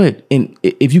 Guess what? And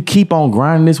if you keep on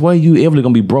grinding this way, you ever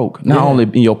gonna be broke. Not only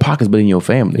in your pockets, but in your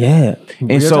family. Yeah.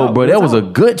 And so, bro, that was a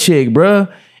good check, bro.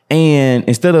 And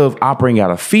instead of operating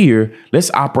out of fear, let's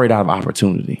operate out of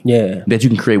opportunity. Yeah. That you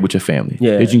can create with your family.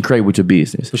 Yeah. That you can create with your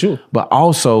business. For sure. But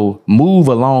also move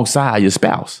alongside your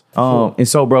spouse. And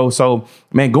so, bro,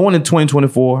 man, going into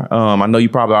 2024, I know you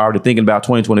probably already thinking about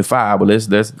 2025, but let's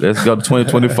go to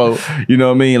 2024. You know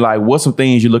what I mean? Like, what's some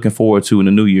things you're looking forward to in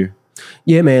the new year?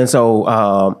 Yeah, man.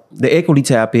 So the equity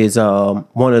tap is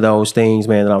one of those things,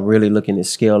 man, that I'm really looking at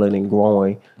scaling and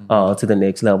growing to the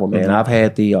next level, man. I've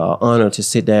had the honor to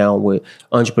sit down with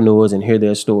entrepreneurs and hear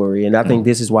their story. And I think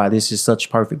this is why this is such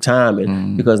perfect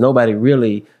timing, because nobody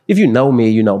really, if you know me,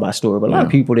 you know my story. But a lot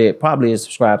of people that probably is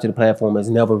subscribed to the platform has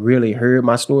never really heard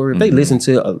my story. If they listen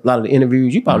to a lot of the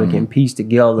interviews, you probably can piece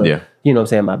together, you know what I'm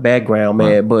saying, my background,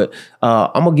 man. But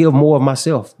I'm going to give more of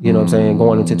myself, you know what I'm saying,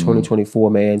 going into 2024,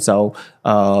 man. So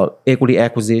Equity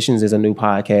Acquisitions is a new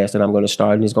podcast that I'm going to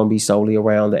start, and it's going to be solely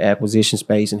around the acquisition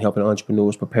space and helping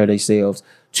entrepreneurs prepare themselves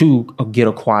to get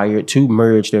acquired, to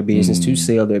merge their business, to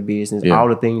sell their business, all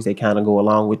the things that kind of go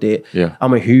along with it.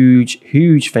 I'm a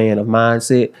huge fan of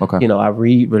mindset. You know, I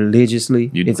read religiously.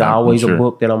 It's always a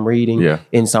book that I'm reading.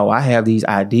 And so I have these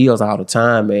ideas all the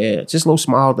time, man. Just little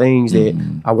small things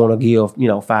that I want to give, you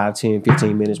know, 5, 10,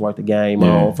 15 minutes worth of game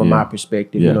on from my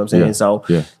perspective. You know what I'm saying? So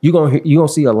you're gonna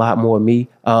see a lot more of me.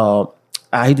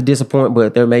 I hate to disappoint,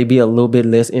 but there may be a little bit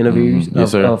less interviews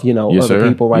of you know, other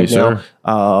people right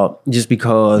now, just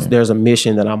because there's a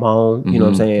mission that I'm on, you know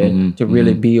what I'm saying, to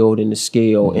really build and to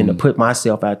scale and to put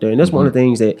myself out there. And that's one of the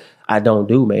things that I don't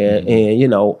do, man. And, you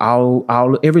know,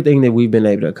 everything that we've been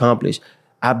able to accomplish,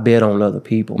 I bet on other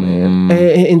people, man.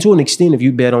 And to an extent, if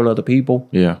you bet on other people,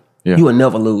 you will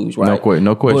never lose, right?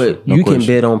 No question. But you can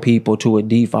bet on people to a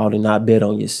default and not bet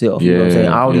on yourself. You know what I'm saying?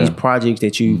 All these projects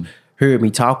that you heard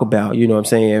me talk about, you know what I'm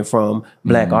saying, from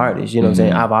Black artists, you know what I'm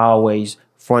saying? I've always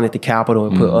fronted the capital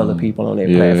and put other people on their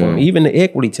platform. Even the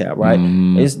equity tap, right?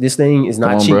 This thing is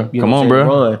not cheap. You know Come on,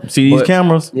 bro. See these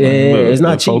cameras? It's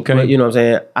not cheap. But you know what I'm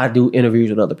saying? I do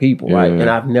interviews with other people, right? And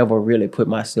I've never really put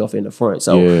myself in the front.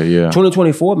 So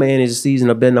 2024, man, is a season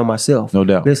of betting on myself. No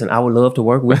doubt. Listen, I would love to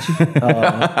work with you.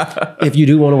 If you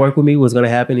do want to work with me, what's going to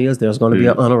happen is there's going to be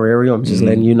an honorarium. I'm just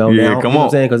letting you know now. Come you know on. what I'm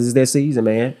saying? Because it's that season,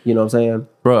 man. You know what I'm saying?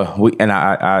 Bro,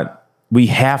 we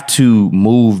have to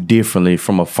move differently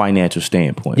from a financial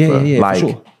standpoint. Yeah, bro. yeah, like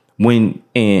for sure. when,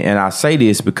 and I say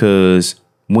this because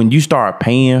when you start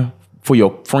paying for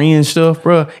your friends stuff,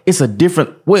 bro, it shows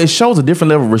a different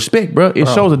level of respect, bro. It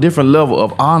shows a different level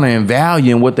of honor and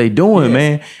value in what they doing,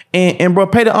 man. And bro,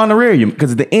 pay the honorarium,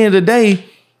 because at the end of the day,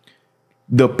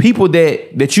 the people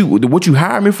what you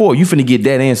hired me for, you finna get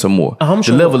that and some more. I'm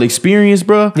sure. The level of experience,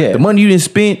 bro. The money you didn't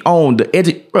spend on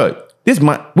bro.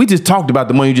 We just talked about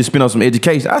the money you just spent on some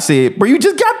education. I said, bro, you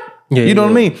just got, you know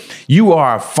what I mean? You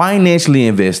are financially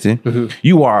investing.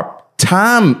 You are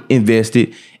time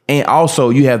invested. And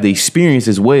also you have the experience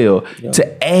as well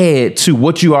to add to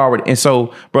what you already. And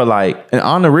so, bro, like an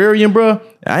honorarium, bro,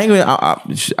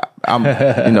 I'm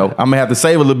gonna have to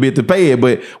save a little bit to pay it,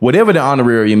 but whatever the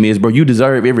honorarium is, bro, you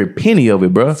deserve every penny of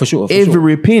it, bro. For sure.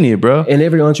 Every penny, bro. And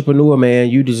every entrepreneur, man,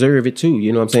 you deserve it too.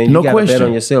 You know what I'm saying? You gotta bet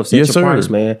on yourself, set your price,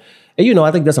 man. And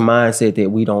I think that's a mindset that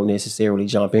we don't necessarily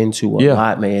jump into a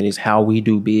lot, man, is how we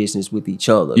do business with each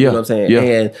other. You know what I'm saying?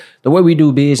 And the way we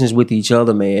do business with each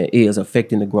other, man, is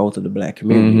affecting the growth of the Black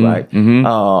community,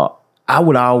 right? I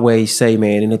would always say,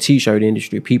 man, in the t-shirt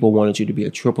industry, people wanted you to be a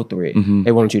triple threat.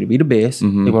 They wanted you to be the best.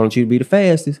 They wanted you to be the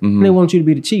fastest. And they wanted you to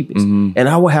be the cheapest. And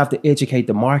I would have to educate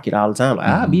the market all the time. Like,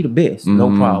 I'll be the best, no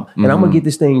problem. And I'm going to get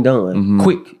this thing done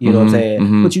quick, you know what I'm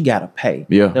saying? But you got to pay.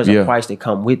 There's a price that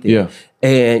come with it.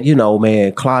 And,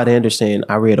 man, Claude Anderson,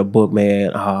 I read a book,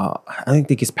 man. I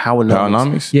think it's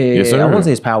Powernomics. Yes, sir. I won't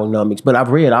say it's Powernomics, but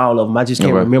I've read all of them. I just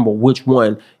can't remember which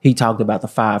one he talked about the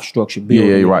 5 structure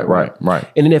building. Right.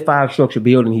 And in that 5 structure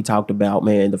building, he talked about,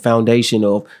 man, the foundation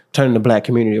of turning the Black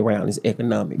community around is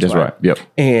economics. That's right. Yep.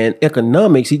 And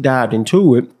economics, he dived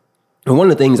into it. And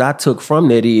one of the things I took from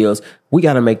that is we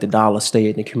got to make the dollar stay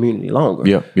in the community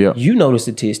longer. You know the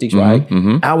statistics, right?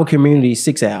 Our community is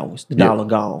 6 hours, the dollar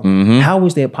gone. How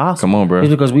is that possible? Come on, bro. It's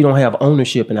because we don't have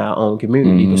ownership in our own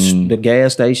community. The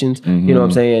gas stations, you know what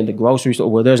I'm saying? The grocery store.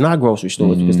 Well, there's not grocery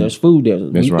stores because there's food there.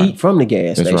 We eat from the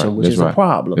gas station, which is a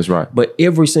problem. That's right. But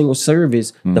every single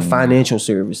service, the financial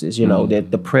services, that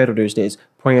the predators that's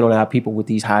preying on our people with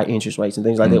these high interest rates and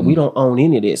things like that, we don't own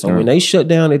any of that. So when they shut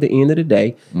down at the end of the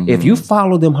day, if you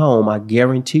follow them home, I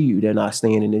guarantee you they're not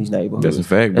staying in these neighborhoods. That's a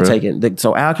fact, bro.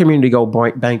 So our community go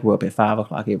bankrupt at 5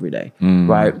 o'clock every day,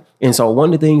 right? And so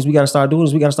one of the things we got to start doing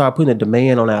is we got to start putting a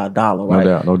demand on our dollar,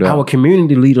 right? No doubt. Our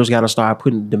community leaders got to start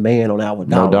putting a demand on our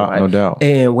dollar, right? No doubt.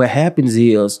 And what happens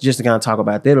is, just to kind of talk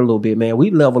about that a little bit, man,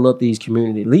 we level up these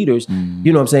community leaders.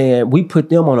 You know what I'm saying? We put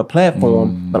them on a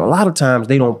platform, but a lot of times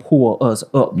they don't pull us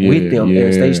up with them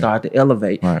as they start to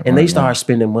elevate and they start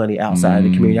spending money outside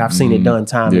the community. I've seen it done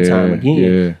time and time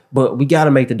again. But we got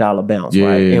to make the dollar bounce,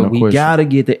 right? And we got to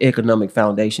get the economic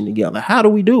foundation together. How do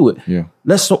we do it?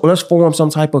 Let's form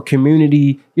some type of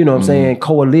community, you know what I'm saying,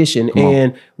 coalition.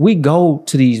 And we go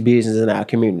to these businesses in our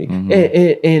community.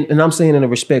 And I'm saying in a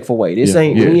respectful way. This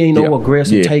we ain't no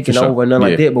aggressive taking over or nothing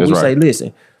like that. But we say,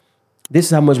 listen, this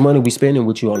is how much money we spending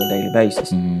with you on a daily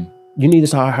basis. You need to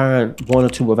start hiring 1 or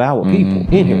 2 of our people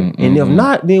in here. And if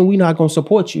not, then we're not going to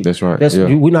support you. That's right.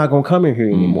 We're not going to come in here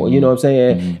anymore. You know what I'm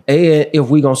saying? And if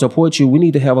we're going to support you, we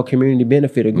need to have a community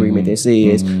benefit agreement that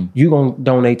says you're going to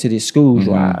donate to this school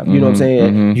drive. You know what I'm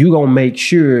saying? You're going to make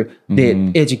sure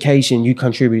that education, you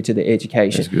contribute to the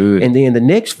education. That's good. And then the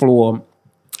next floor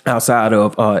outside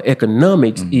of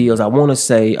economics is, I want to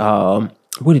say,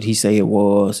 what did he say it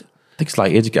was? I think it's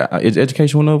like is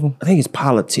education one of them? I think it's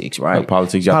politics, right? Like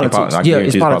politics.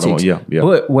 It's politics.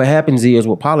 But what happens is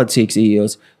with politics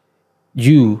is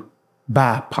you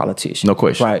buy politicians. No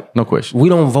question. Right? No question. We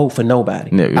don't vote for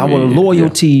nobody. Our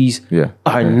loyalties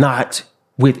are not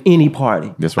with any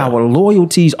party. That's right. Our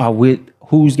loyalties are with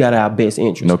who's got our best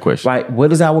interest. No question. Right?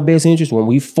 What is our best interest? When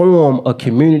we form a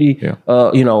community,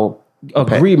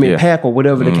 agreement, pack, or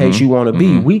whatever the case you want to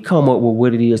be, we come up with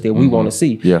what it is that we want to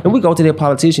see. And we go to that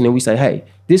politician and we say, hey,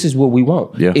 this is what we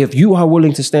want. If you are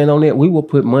willing to stand on that, we will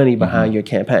put money behind your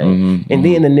campaign. And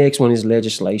then the next one is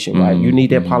legislation, right? You need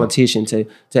that politician to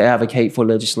advocate for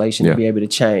legislation to be able to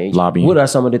change. Lobbying. What are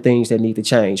some of the things that need to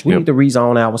change? We need to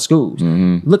rezone our schools.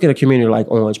 Look at a community like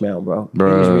Orange Mound, bro.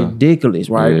 It is ridiculous,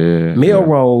 right?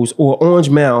 Melrose or Orange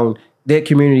Mound, that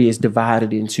community is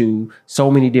divided into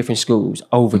so many different schools.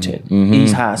 Overton,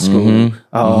 East High School,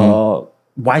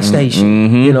 White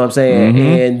Station, you know what I'm saying?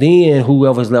 And then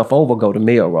whoever's left over go to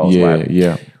Melrose, right?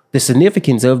 The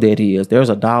significance of that is there's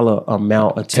a dollar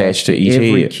amount attached to each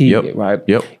every kid, right?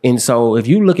 And so if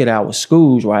you look at our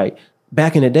schools, right,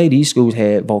 back in the day, these schools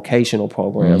had vocational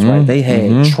programs, right? They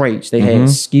had traits, they had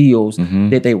skills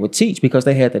that they would teach because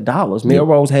they had the dollars.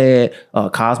 Melrose had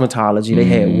cosmetology, they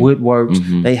had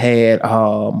woodworks, they had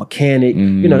mechanic.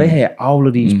 You know, they had all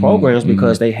of these programs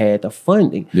because they had the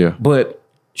funding. But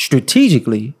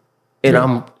strategically,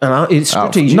 it's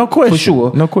strategic, no question, for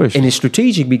sure, no question, and it's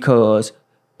strategic because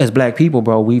as Black people,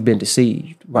 bro, we've been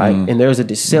deceived, right? And there's a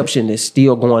deception that's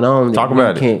still going on that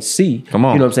we can't see. Come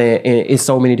on. You know what I'm saying? And it's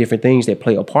so many different things that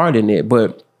play a part in it.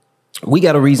 But we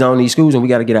got to rezone these schools and we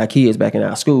got to get our kids back in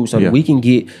our schools so that we can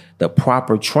get the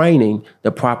proper training,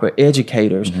 the proper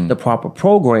educators, the proper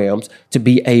programs to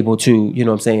be able to, you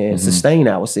know what I'm saying, sustain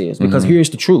ourselves. Because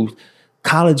here's the truth.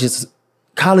 College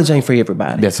ain't for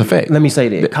everybody. That's a fact. Let me say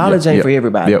that. College ain't for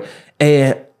everybody.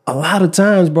 And a lot of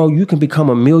times, bro, you can become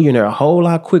a millionaire a whole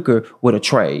lot quicker with a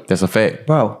trade. That's a fact.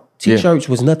 Bro, T-shirts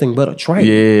was nothing but a trade.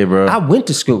 Yeah, bro. I went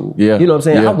to school. Yeah. You know what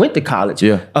I'm saying? I went to college.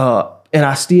 And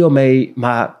I still made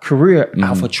my career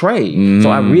off of trade. So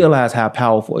I realized how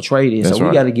powerful a trade is. So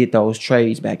we got to get those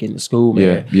trades back into school,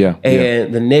 man.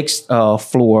 And the next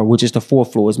floor, which is the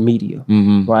fourth floor, is media,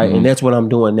 right? And that's what I'm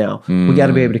doing now. We got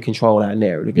to be able to control our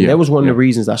narrative. And that was one of the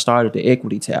reasons I started the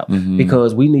Equity Tab,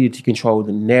 because we needed to control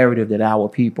the narrative that our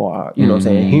people are, you know what I'm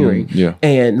saying, hearing.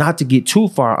 And not to get too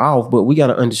far off, but we got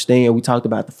to understand, we talked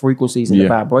about the frequencies and the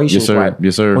vibrations, right?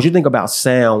 Yes, sir. Once you think about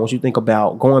sound, once you think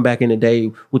about going back in the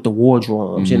day with the war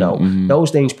drums, you know, those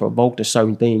things provoked a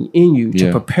certain thing in you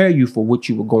to prepare you for what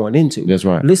you were going into. That's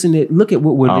right. Look at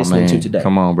what we're listening to today.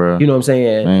 Come on, bro. You know what I'm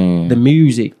saying? Man. The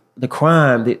music, the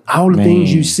crime, all the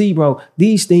things you see, bro,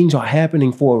 these things are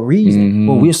happening for a reason.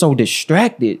 But we're so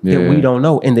distracted that we don't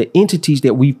know. And the entities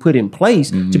that we've put in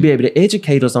place to be able to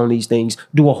educate us on these things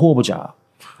do a horrible job.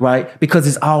 Right? Because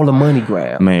it's all a money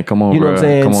grab. Man, come on, you know bro. what I'm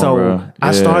saying? Come on, so bro.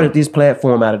 I started this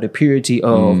platform out of the purity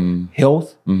of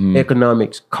health,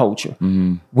 economics, culture.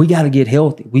 We got to get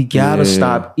healthy. We got to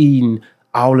stop eating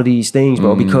all of these things,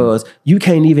 bro, because you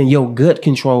can't even, your gut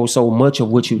control so much of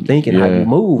what you think and how you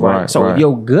move, right? So if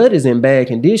your gut is in bad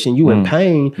condition, you in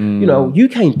pain, you know, you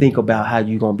can't think about how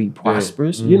you're going to be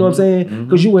prosperous, you know what I'm saying?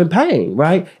 Because you in pain,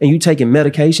 right? And you taking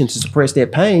medication to suppress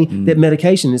that pain, that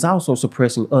medication is also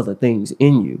suppressing other things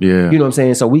in you. You know what I'm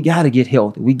saying? So we got to get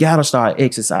healthy. We got to start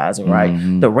exercising,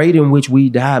 right? The rate in which we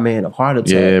die, man, of heart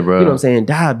attack, you know what I'm saying?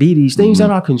 Diabetes, things that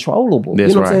are controllable.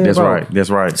 That's you know what I'm saying, That's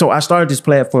right. So I started this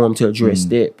platform to address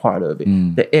that part of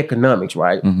it, the economics,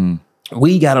 right?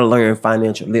 We got to learn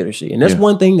financial literacy. And that's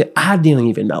one thing that I didn't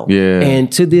even know.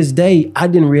 And to this day, I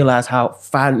didn't realize how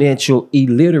financial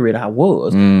illiterate I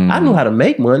was. I knew how to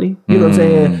make money, you know what I'm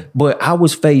saying? But I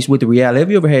was faced with the reality.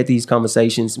 Have you ever had these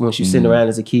conversations once you're sitting around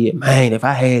as a kid? Man, if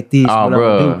I had this, what I'm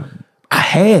going to do? I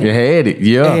had it.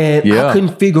 You had it, And I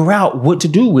couldn't figure out what to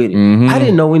do with it. I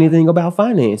didn't know anything about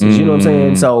finances, you know what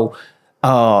I'm saying? So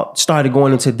started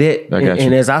going into that,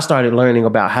 and as I started learning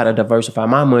about how to diversify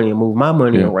my money and move my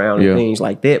money around and things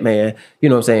like that, man, you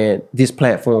know what I'm saying, this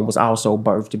platform was also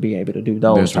birthed to be able to do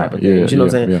those type of things, you know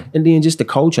what I'm saying? And then just the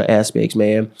culture aspects,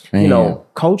 man, you know,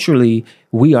 culturally,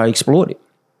 we are exploited.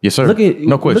 Yes, sir. Look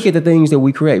at the things that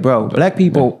we create, bro. Black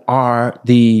people are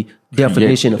the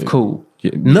definition of cool.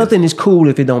 Nothing is cool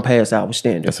if it don't pass our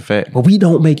standard. That's a fact. But we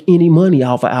don't make any money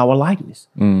off of our likeness.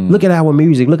 Look at our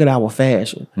music. Look at our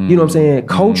fashion. You know what I'm saying?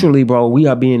 Culturally, bro, we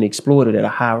are being exploited at a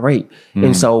high rate.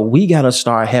 And so we got to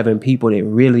start having people that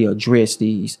really address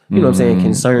these, you know what I'm saying,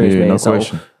 concerns, man. So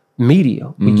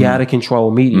media, we got to control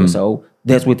media. So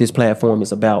that's what this platform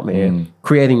is about, man.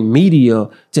 Creating media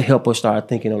to help us start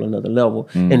thinking on another level.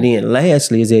 And then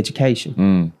lastly is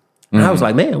education. And I was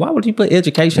like, man, why would you put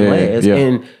education last?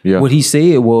 And what he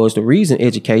said was the reason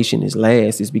education is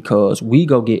last is because we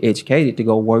go get educated to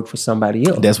go work for somebody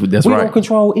else. That's we right. don't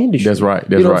control industry. That's right.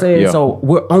 You know what I'm saying? So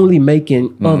we're only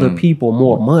making other people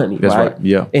more money, right?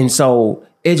 And so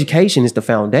education is the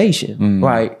foundation,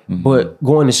 right? But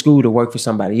going to school to work for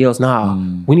somebody else,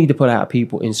 we need to put our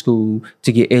people in school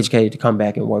to get educated to come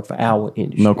back and work for our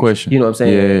industry. No question. You know what I'm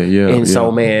saying? And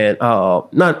so, man,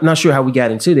 not sure how we got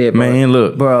into that, but, man,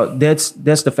 look, bro, that's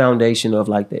the foundation of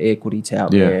like the Equity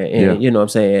Tab, man. And you know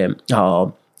what I'm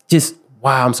saying? Just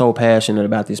why I'm so passionate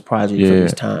about this project for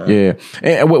this time.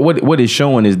 And what it's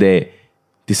showing is that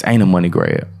this ain't a money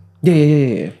grab.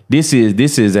 This is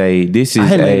I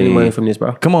hadn't made any money from this,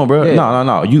 bro. Come on, bro.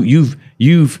 No.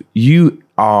 You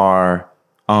are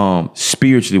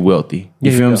spiritually wealthy.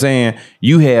 You feel what I'm saying?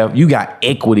 You got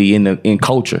equity in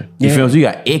culture. You feel what I'm saying?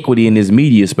 You got equity in this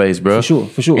media space, bro.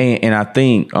 For sure. And I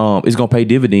think it's gonna pay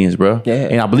dividends, bro.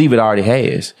 And I believe it already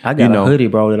has. I got a hoodie,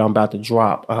 bro, that I'm about to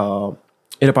drop.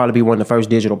 It'll probably be one of the first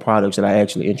digital products that I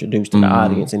actually introduced to the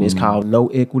audience, and it's called No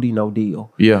Equity, No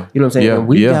Deal. You know what I'm saying? And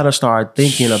we gotta start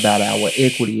thinking about our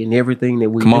equity and everything that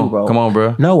we do, bro. Come on,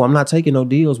 bro. No, I'm not taking no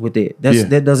deals with that.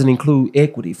 That doesn't include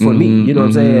equity for me. You know what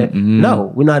I'm saying?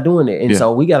 No, we're not doing it. And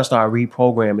so we gotta start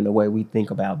reprogramming the way we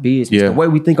think about business, the way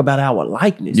we think about our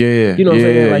likeness. You know what I'm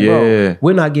saying? Like, bro,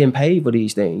 we're not getting paid for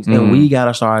these things, and we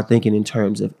gotta start thinking in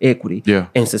terms of equity.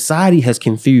 And society has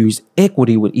confused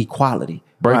equity with equality.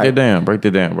 Break that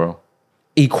down, bro.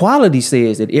 Equality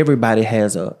says that everybody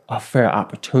has a fair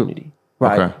opportunity,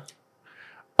 right?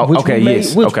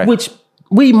 Which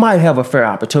we might have a fair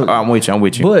opportunity. I'm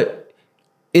with you. But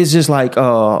it's just like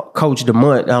Coach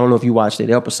DeMont, I don't know if you watched that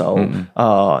episode.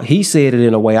 He said it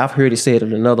in a way. I've heard it said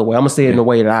it another way. I'm going to say it in a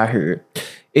way that I heard.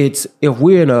 It's if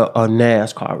we're in a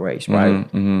NASCAR race,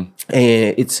 right? And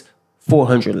it's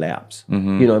 400 laps. You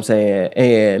know what I'm saying?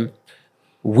 And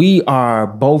we are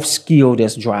both skilled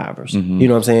as drivers. You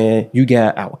know what I'm saying? You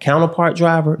got our counterpart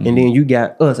driver, and then you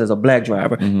got us as a black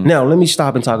driver. Now, let me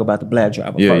stop and talk about the black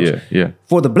driver first.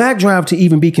 For the black driver to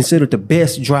even be considered the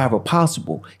best driver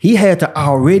possible, he had to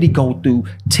already go through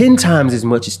 10 times as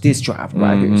much as this driver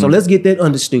right here. So let's get that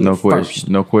understood first.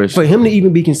 No question. For him to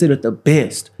even be considered the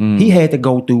best, he had to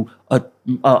go through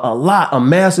a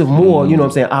massive more, you know what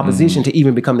I'm saying, opposition to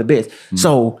even become the best.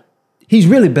 So he's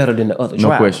really better than the other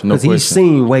drivers because he's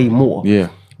seen way more. Yeah.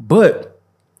 But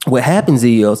what happens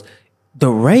is the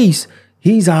race,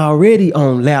 he's already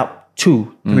on lap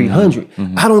 300.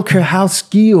 I don't care how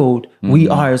skilled we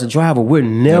are as a driver. We're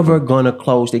never going to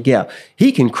close the gap.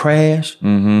 He can crash.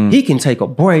 He can take a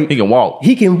break. He can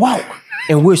walk.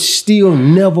 And we're still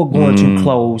never going to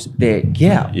close that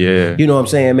gap. Yeah. You know what I'm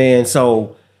saying, man?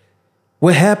 So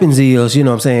what happens is, you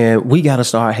know what I'm saying, we got to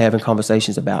start having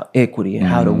conversations about equity and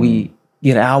how do we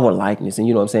get our likeness and,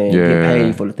 you know what I'm saying, get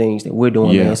paid for the things that we're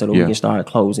doing, man, so that we can start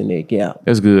closing that gap.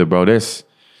 That's good, bro. That's,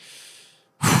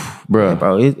 bro. Yeah,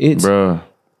 bro, it's, bro.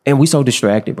 And we so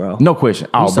distracted, bro. No question.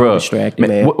 We so distracted,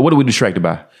 man. What are we distracted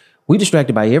by? We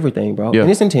distracted by everything, bro. And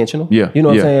it's intentional. Yeah. You know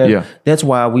what I'm saying? Yeah. That's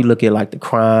why we look at like the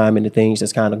crime and the things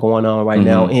that's kind of going on right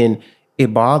now. And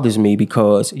it bothers me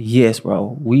because, yes,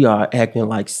 bro, we are acting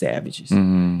like savages. You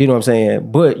know what I'm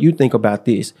saying? But you think about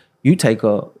this. You take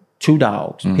 2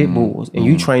 dogs, pit bulls, and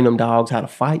you train them dogs how to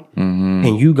fight,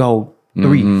 and you go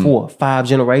 3, 4, 5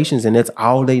 generations, and that's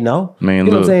all they know. Man,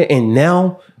 you know what I'm saying? And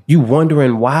now you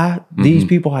wondering why these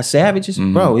people are savages?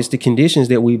 Bro, it's the conditions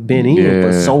that we've been in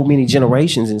for so many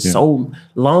generations and so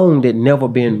long that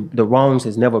the wrongs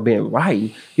has never been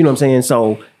right. You know what I'm saying?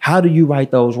 So how do you right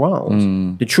those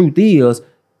wrongs? The truth is,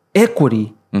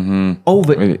 equity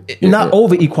over not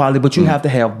over equality, but you have to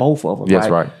have both of them. That's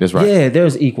right. Yeah,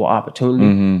 there's equal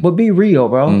opportunity, but be real,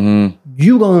 bro.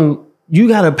 You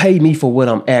gotta pay me for what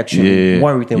I'm actually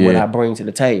worth and what I bring to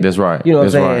the table. That's right. You know what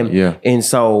I'm saying? Right. Yeah. And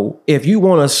so if you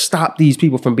want to stop these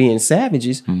people from being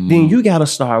savages, then you gotta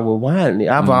start rewinding it.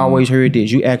 I've always heard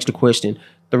this. You ask the question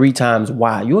 3 times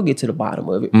why, you'll get to the bottom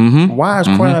of it. Why is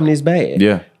crime this bad?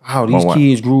 Yeah. Oh, these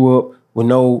kids grew up with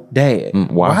no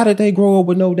dad. Why did they grow up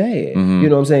with no dad? You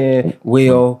know what I'm saying?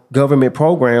 Well, government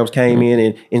programs came in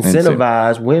and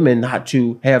incentivized women not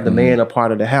to have the man a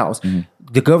part of the house.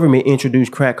 The government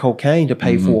introduced crack cocaine to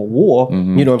pay for a war,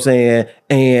 you know what I'm saying?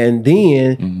 And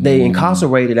then they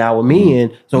incarcerated our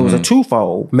men. So it was a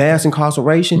twofold, mass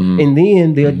incarceration and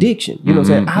then the addiction. You know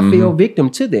what I'm saying? I feel victim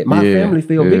to that. My family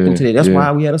feel victim to that. That's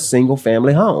why we had a single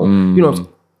family home. You know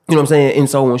what I'm saying? And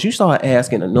so once you start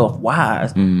asking enough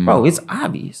whys, bro, it's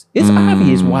obvious. It's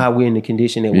obvious why we're in the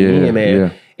condition that we're in,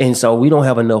 man. And so we don't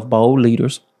have enough bold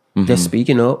leaders that's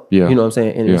speaking up, you know what I'm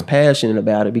saying? And is passionate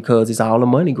about it because it's all a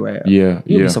money grab. You'll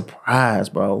be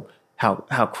surprised, bro,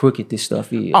 how crooked this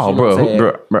stuff is. Oh, you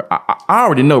know bro, I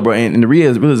already know, bro. And the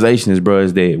realization is, bro,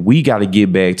 is that we got to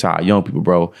get back to our young people,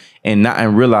 bro, and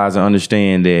realize and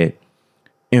understand that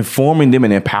informing them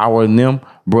and empowering them,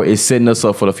 bro, is setting us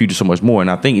up for the future so much more. And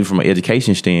I think even from an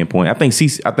education standpoint, I think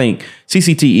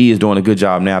CCTE is doing a good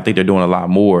job now. I think they're doing a lot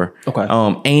more. Okay.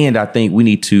 And I think we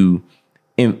need to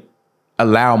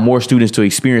allow more students to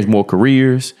experience more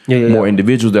careers, more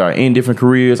individuals that are in different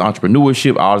careers,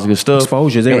 entrepreneurship, all this good stuff.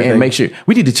 Exposures, everything. And make sure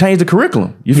we need to change the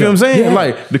curriculum. You feel what I'm saying? Yeah.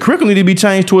 Like the curriculum need to be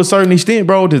changed to a certain extent,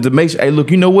 bro, to make sure, hey, look,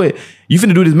 you know what? You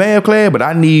finna do this math class, but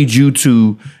I need you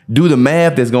to do the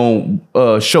math that's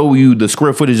gonna show you the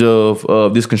square footage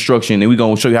of this construction, and we're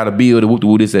gonna show you how to build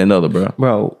it, this and another, bro.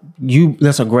 Bro,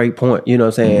 that's a great point. You know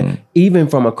what I'm saying? Even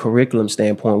from a curriculum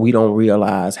standpoint, we don't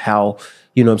realize how,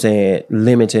 you know what I'm saying,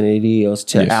 limited it is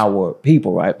to our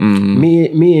people, right?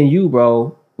 Me and you,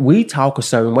 bro, we talk a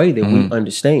certain way that we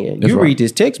understand. That's read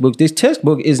this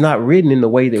textbook is not written in the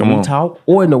way that we talk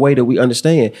or in the way that we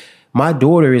understand. My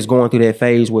daughter is going through that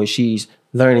phase where she's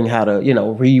learning how to,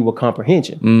 read with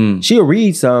comprehension. She'll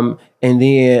read some and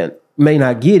then may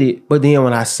not get it, but then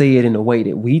when I say it in the way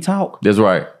that we talk, that's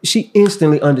right, she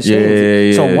instantly understands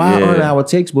it. So why aren't our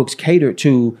textbooks catered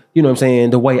to, you know what I'm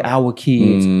saying, the way our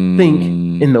kids think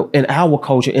in our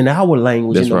culture, in our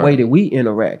language, in the way that we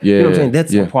interact? You know what I'm saying?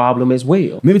 That's a problem as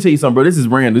well. Let me tell you something, bro. This is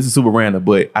random. This is super random,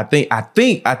 but I think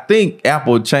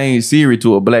Apple changed Siri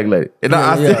to a black lady. And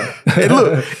and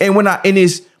look,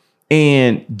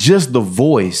 and just the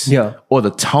voice or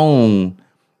the tone,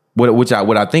 what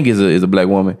I think is a black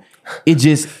woman. It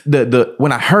just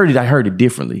when I heard it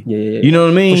differently. You know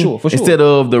what I mean? For sure. Instead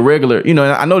of the regular, and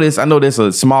I know that's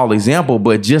a small example,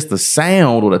 but just the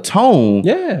sound or the tone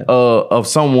of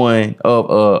someone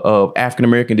of African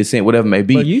American descent, whatever it may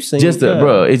be. Bro, you seen,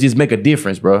 bro, it just make a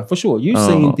difference, bro. For sure. You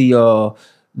seen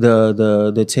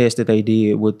the test that they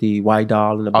did with the white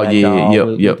doll and the black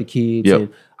doll with the kids and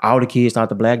all the kids thought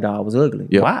the black doll was ugly.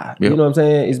 Why? You know what I'm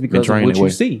saying? It's because of what you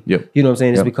see. You know what I'm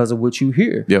saying? It's because of what you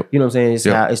hear. You know what I'm saying? It's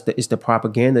how it's the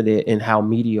propaganda that and how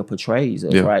media portrays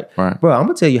us, right? Bro, I'm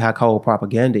gonna tell you how cold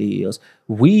propaganda is.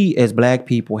 We as black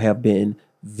people have been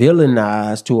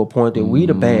villainized to a point that we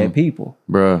the bad people.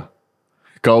 Bruh.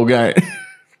 Cold game.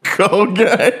 Cold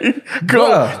game.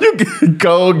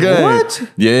 Cold game.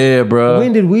 What? Yeah, bro.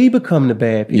 When did we become the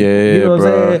bad people? Yeah, you know what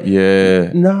I'm saying?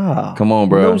 Yeah. Nah. Come on,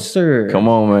 bro. No, sir. Come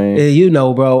on, man. You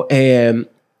know, bro. And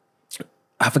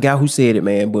I forgot who said it,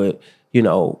 man, but, you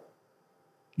know,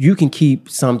 you can keep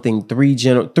something three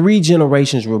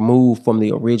generations removed from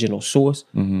the original source.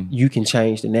 You can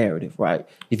change the narrative, right?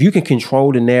 If you can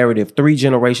control the narrative 3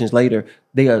 generations later,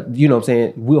 they are, you know what I'm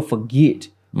saying, we'll forget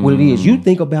what it is. You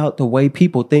think about the way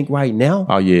people think right now.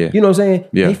 Oh, yeah. You know what I'm saying?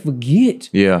 Yeah. They forget.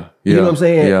 Yeah. You know what I'm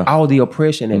saying? Yeah. All the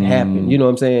oppression that happened, you know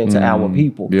what I'm saying, to our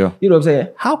people. Yeah. You know what I'm saying?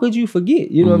 How could you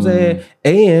forget? You know what I'm saying?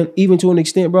 And even to an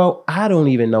extent, bro, I don't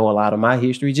even know a lot of my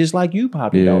history, just like you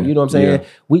probably don't. You know what I'm saying?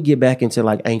 We get back into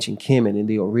like ancient Kemet and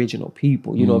the original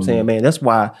people. You know what I'm saying, man? That's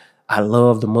why I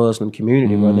love the Muslim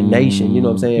community or the nation, you know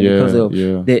what I'm saying? Because of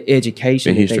the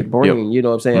education that they bring, you know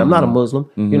what I'm saying? I'm not a Muslim,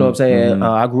 you know what I'm saying?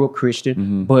 I grew up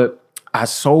Christian, but I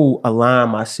so align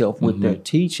myself with their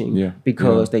teaching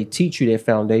because they teach you that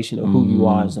foundation of who you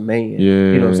are as a man,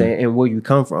 you know what I'm saying? And where you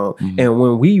come from. And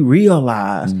when we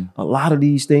realize a lot of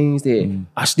these things that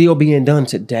are still being done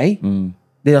today,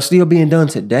 they are still being done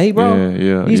today,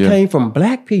 bro. These came from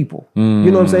black people. You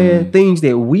know what I'm saying? Things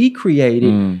that we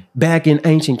created back in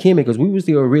ancient Kemet because we was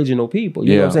the original people.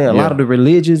 You know what I'm saying? A lot of the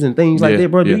religions and things like that,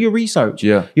 bro, do your research.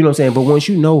 You know what I'm saying? But once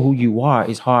you know who you are,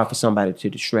 it's hard for somebody to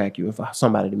distract you and for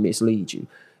somebody to mislead you.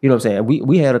 You know what I'm saying?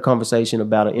 We had a conversation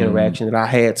about an interaction that I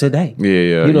had today.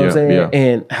 You know what I'm saying?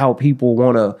 And how people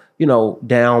want to, you know,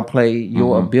 downplay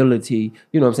your ability,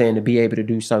 you know what I'm saying, to be able to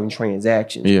do certain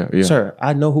transactions. Sir,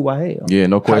 I know who I am.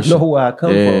 No question. I know who I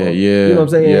come from. You know what I'm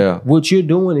saying? What you're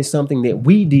doing is something that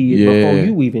we did before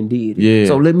you even did it.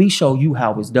 So let me show you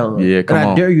how it's done. And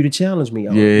I dare you to challenge me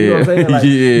on it. You know what I'm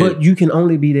saying? Like, but you can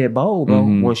only be that bold, bro,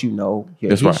 once you know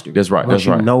your history. That's right. Once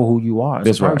you know who you are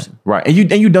as a person. Right. And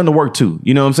you done the work too.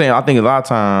 You know what I'm saying? I think a lot of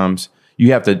times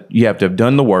you have to have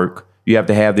done the work. You have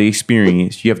to have the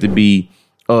experience. You have to be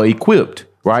equipped,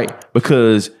 right?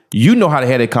 Because you know how to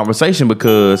have that conversation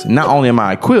because not only am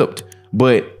I equipped,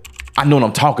 but I know what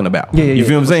I'm talking about. You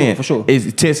feel what I'm saying? For sure.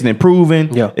 It's testing and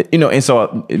proving. You know, and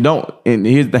so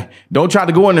don't try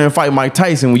to go in there and fight Mike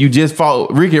Tyson when you just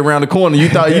fought Ricky around the corner. You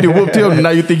thought you did whoop him and now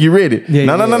you think you're ready.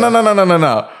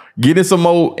 No. Get in some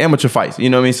more amateur fights. You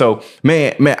know what I mean? So,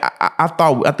 man,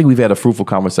 I think we've had a fruitful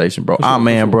conversation, bro.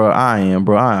 Bro. I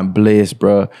am blessed,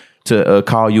 bro, to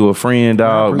call you a friend,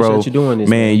 dog, bro. I appreciate you doing this,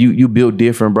 man. You built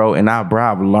different, bro. And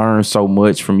I've learned so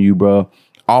much from you, bro.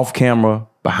 Off camera,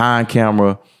 behind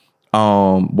camera,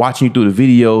 watching you through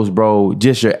the videos, bro.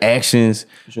 Just your actions.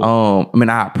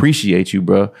 I appreciate you,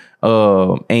 bro.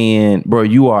 And bro,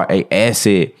 you are a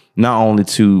asset not only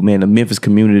to the Memphis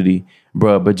community,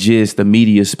 bro, but just the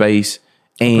media space.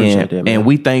 And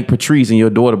we thank Patrice and your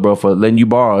daughter, bro, for letting you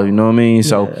borrow. You know what I mean?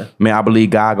 So, man, I believe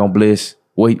God gonna bless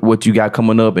what you got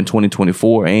coming up in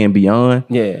 2024 and beyond.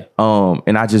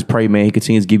 And I just pray, man, he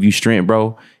continues to give you strength,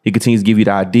 bro. He continues to give you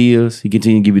the ideas. He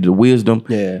continues to give you the wisdom.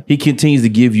 He continues to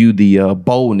give you the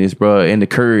boldness, bro, and the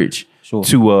courage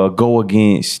to go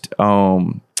against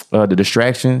the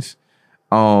distractions,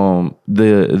 the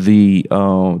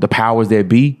powers that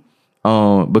be.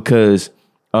 Because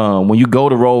when you go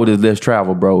the road that's less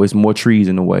traveled, bro, it's more trees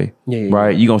in the way,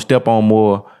 right? You're gonna step on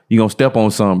more. You're gonna step on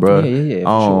some, bro.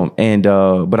 And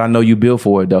but I know you built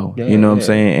for it though. You know what I'm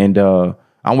saying? And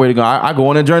I'm ready to go. I go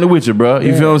on a journey with you, bro.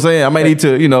 You feel what I'm saying? I may need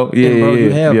to, you know. Bro,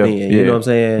 you have been. You know what I'm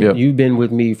saying? You've been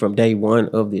with me from day one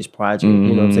of this project.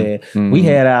 You know what I'm saying? We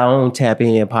had our own Tap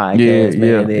In podcast,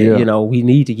 man. That, you know, we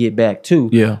need to get back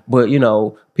to. But you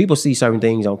know, people see certain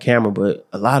things on camera, but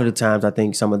a lot of the times, I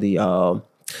think some of the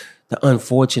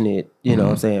unfortunate, you know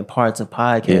what I'm saying, parts of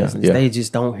podcasts, they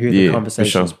just don't hear the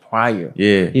conversations prior.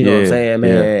 You know what I'm saying,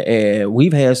 man? And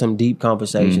we've had some deep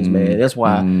conversations, man. That's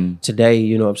why today,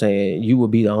 you know what I'm saying, you will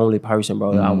be the only person,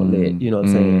 bro, that I would let, you know what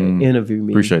I'm saying, interview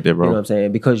me. Appreciate that, bro. You know what I'm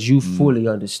saying? Because you fully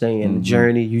understand the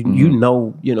journey. You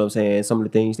know, you know what I'm saying, some of the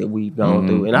things that we've gone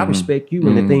through. And I respect you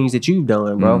and the things that you've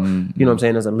done, bro. You know what I'm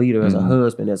saying, as a leader, as a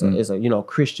husband, as a you know,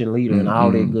 Christian leader and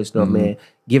all that good stuff, man.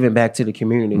 Giving back to the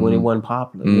community when it wasn't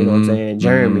popular. You know what I'm saying?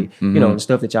 Jeremy, you know, the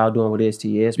stuff that y'all doing with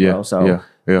STS, bro. So,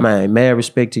 man, mad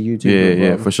respect to you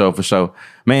too. For sure.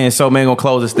 Man, gonna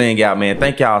close this thing out, man.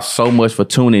 Thank y'all so much for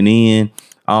tuning in.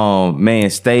 Man,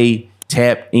 stay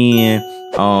tap in.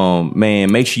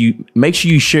 Man, make sure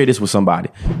you share this with somebody.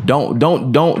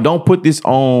 Don't put this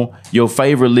on your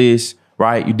favorite list,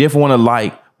 right? You definitely want to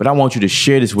like, but I want you to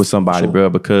share this with somebody, bro,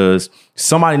 because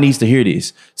somebody needs to hear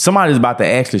this. Somebody's about to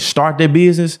actually start their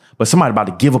business, but somebody about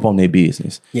to give up on their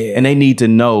business. Yeah. And they need to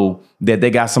know that they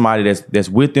got somebody that's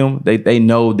with them. They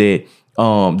know that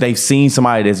they've seen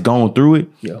somebody that's gone through it.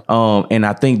 Yeah. And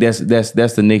I think that's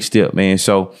the next step, man.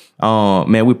 So,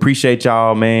 man, we appreciate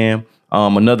y'all, man.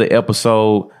 Another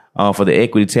episode for the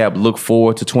Equity Tap. Look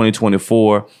forward to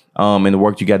 2024 and the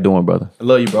work you got doing, brother. I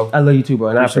love you, bro. I love you too, bro.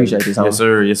 And I appreciate this. Yes,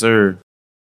 sir. Yes, sir.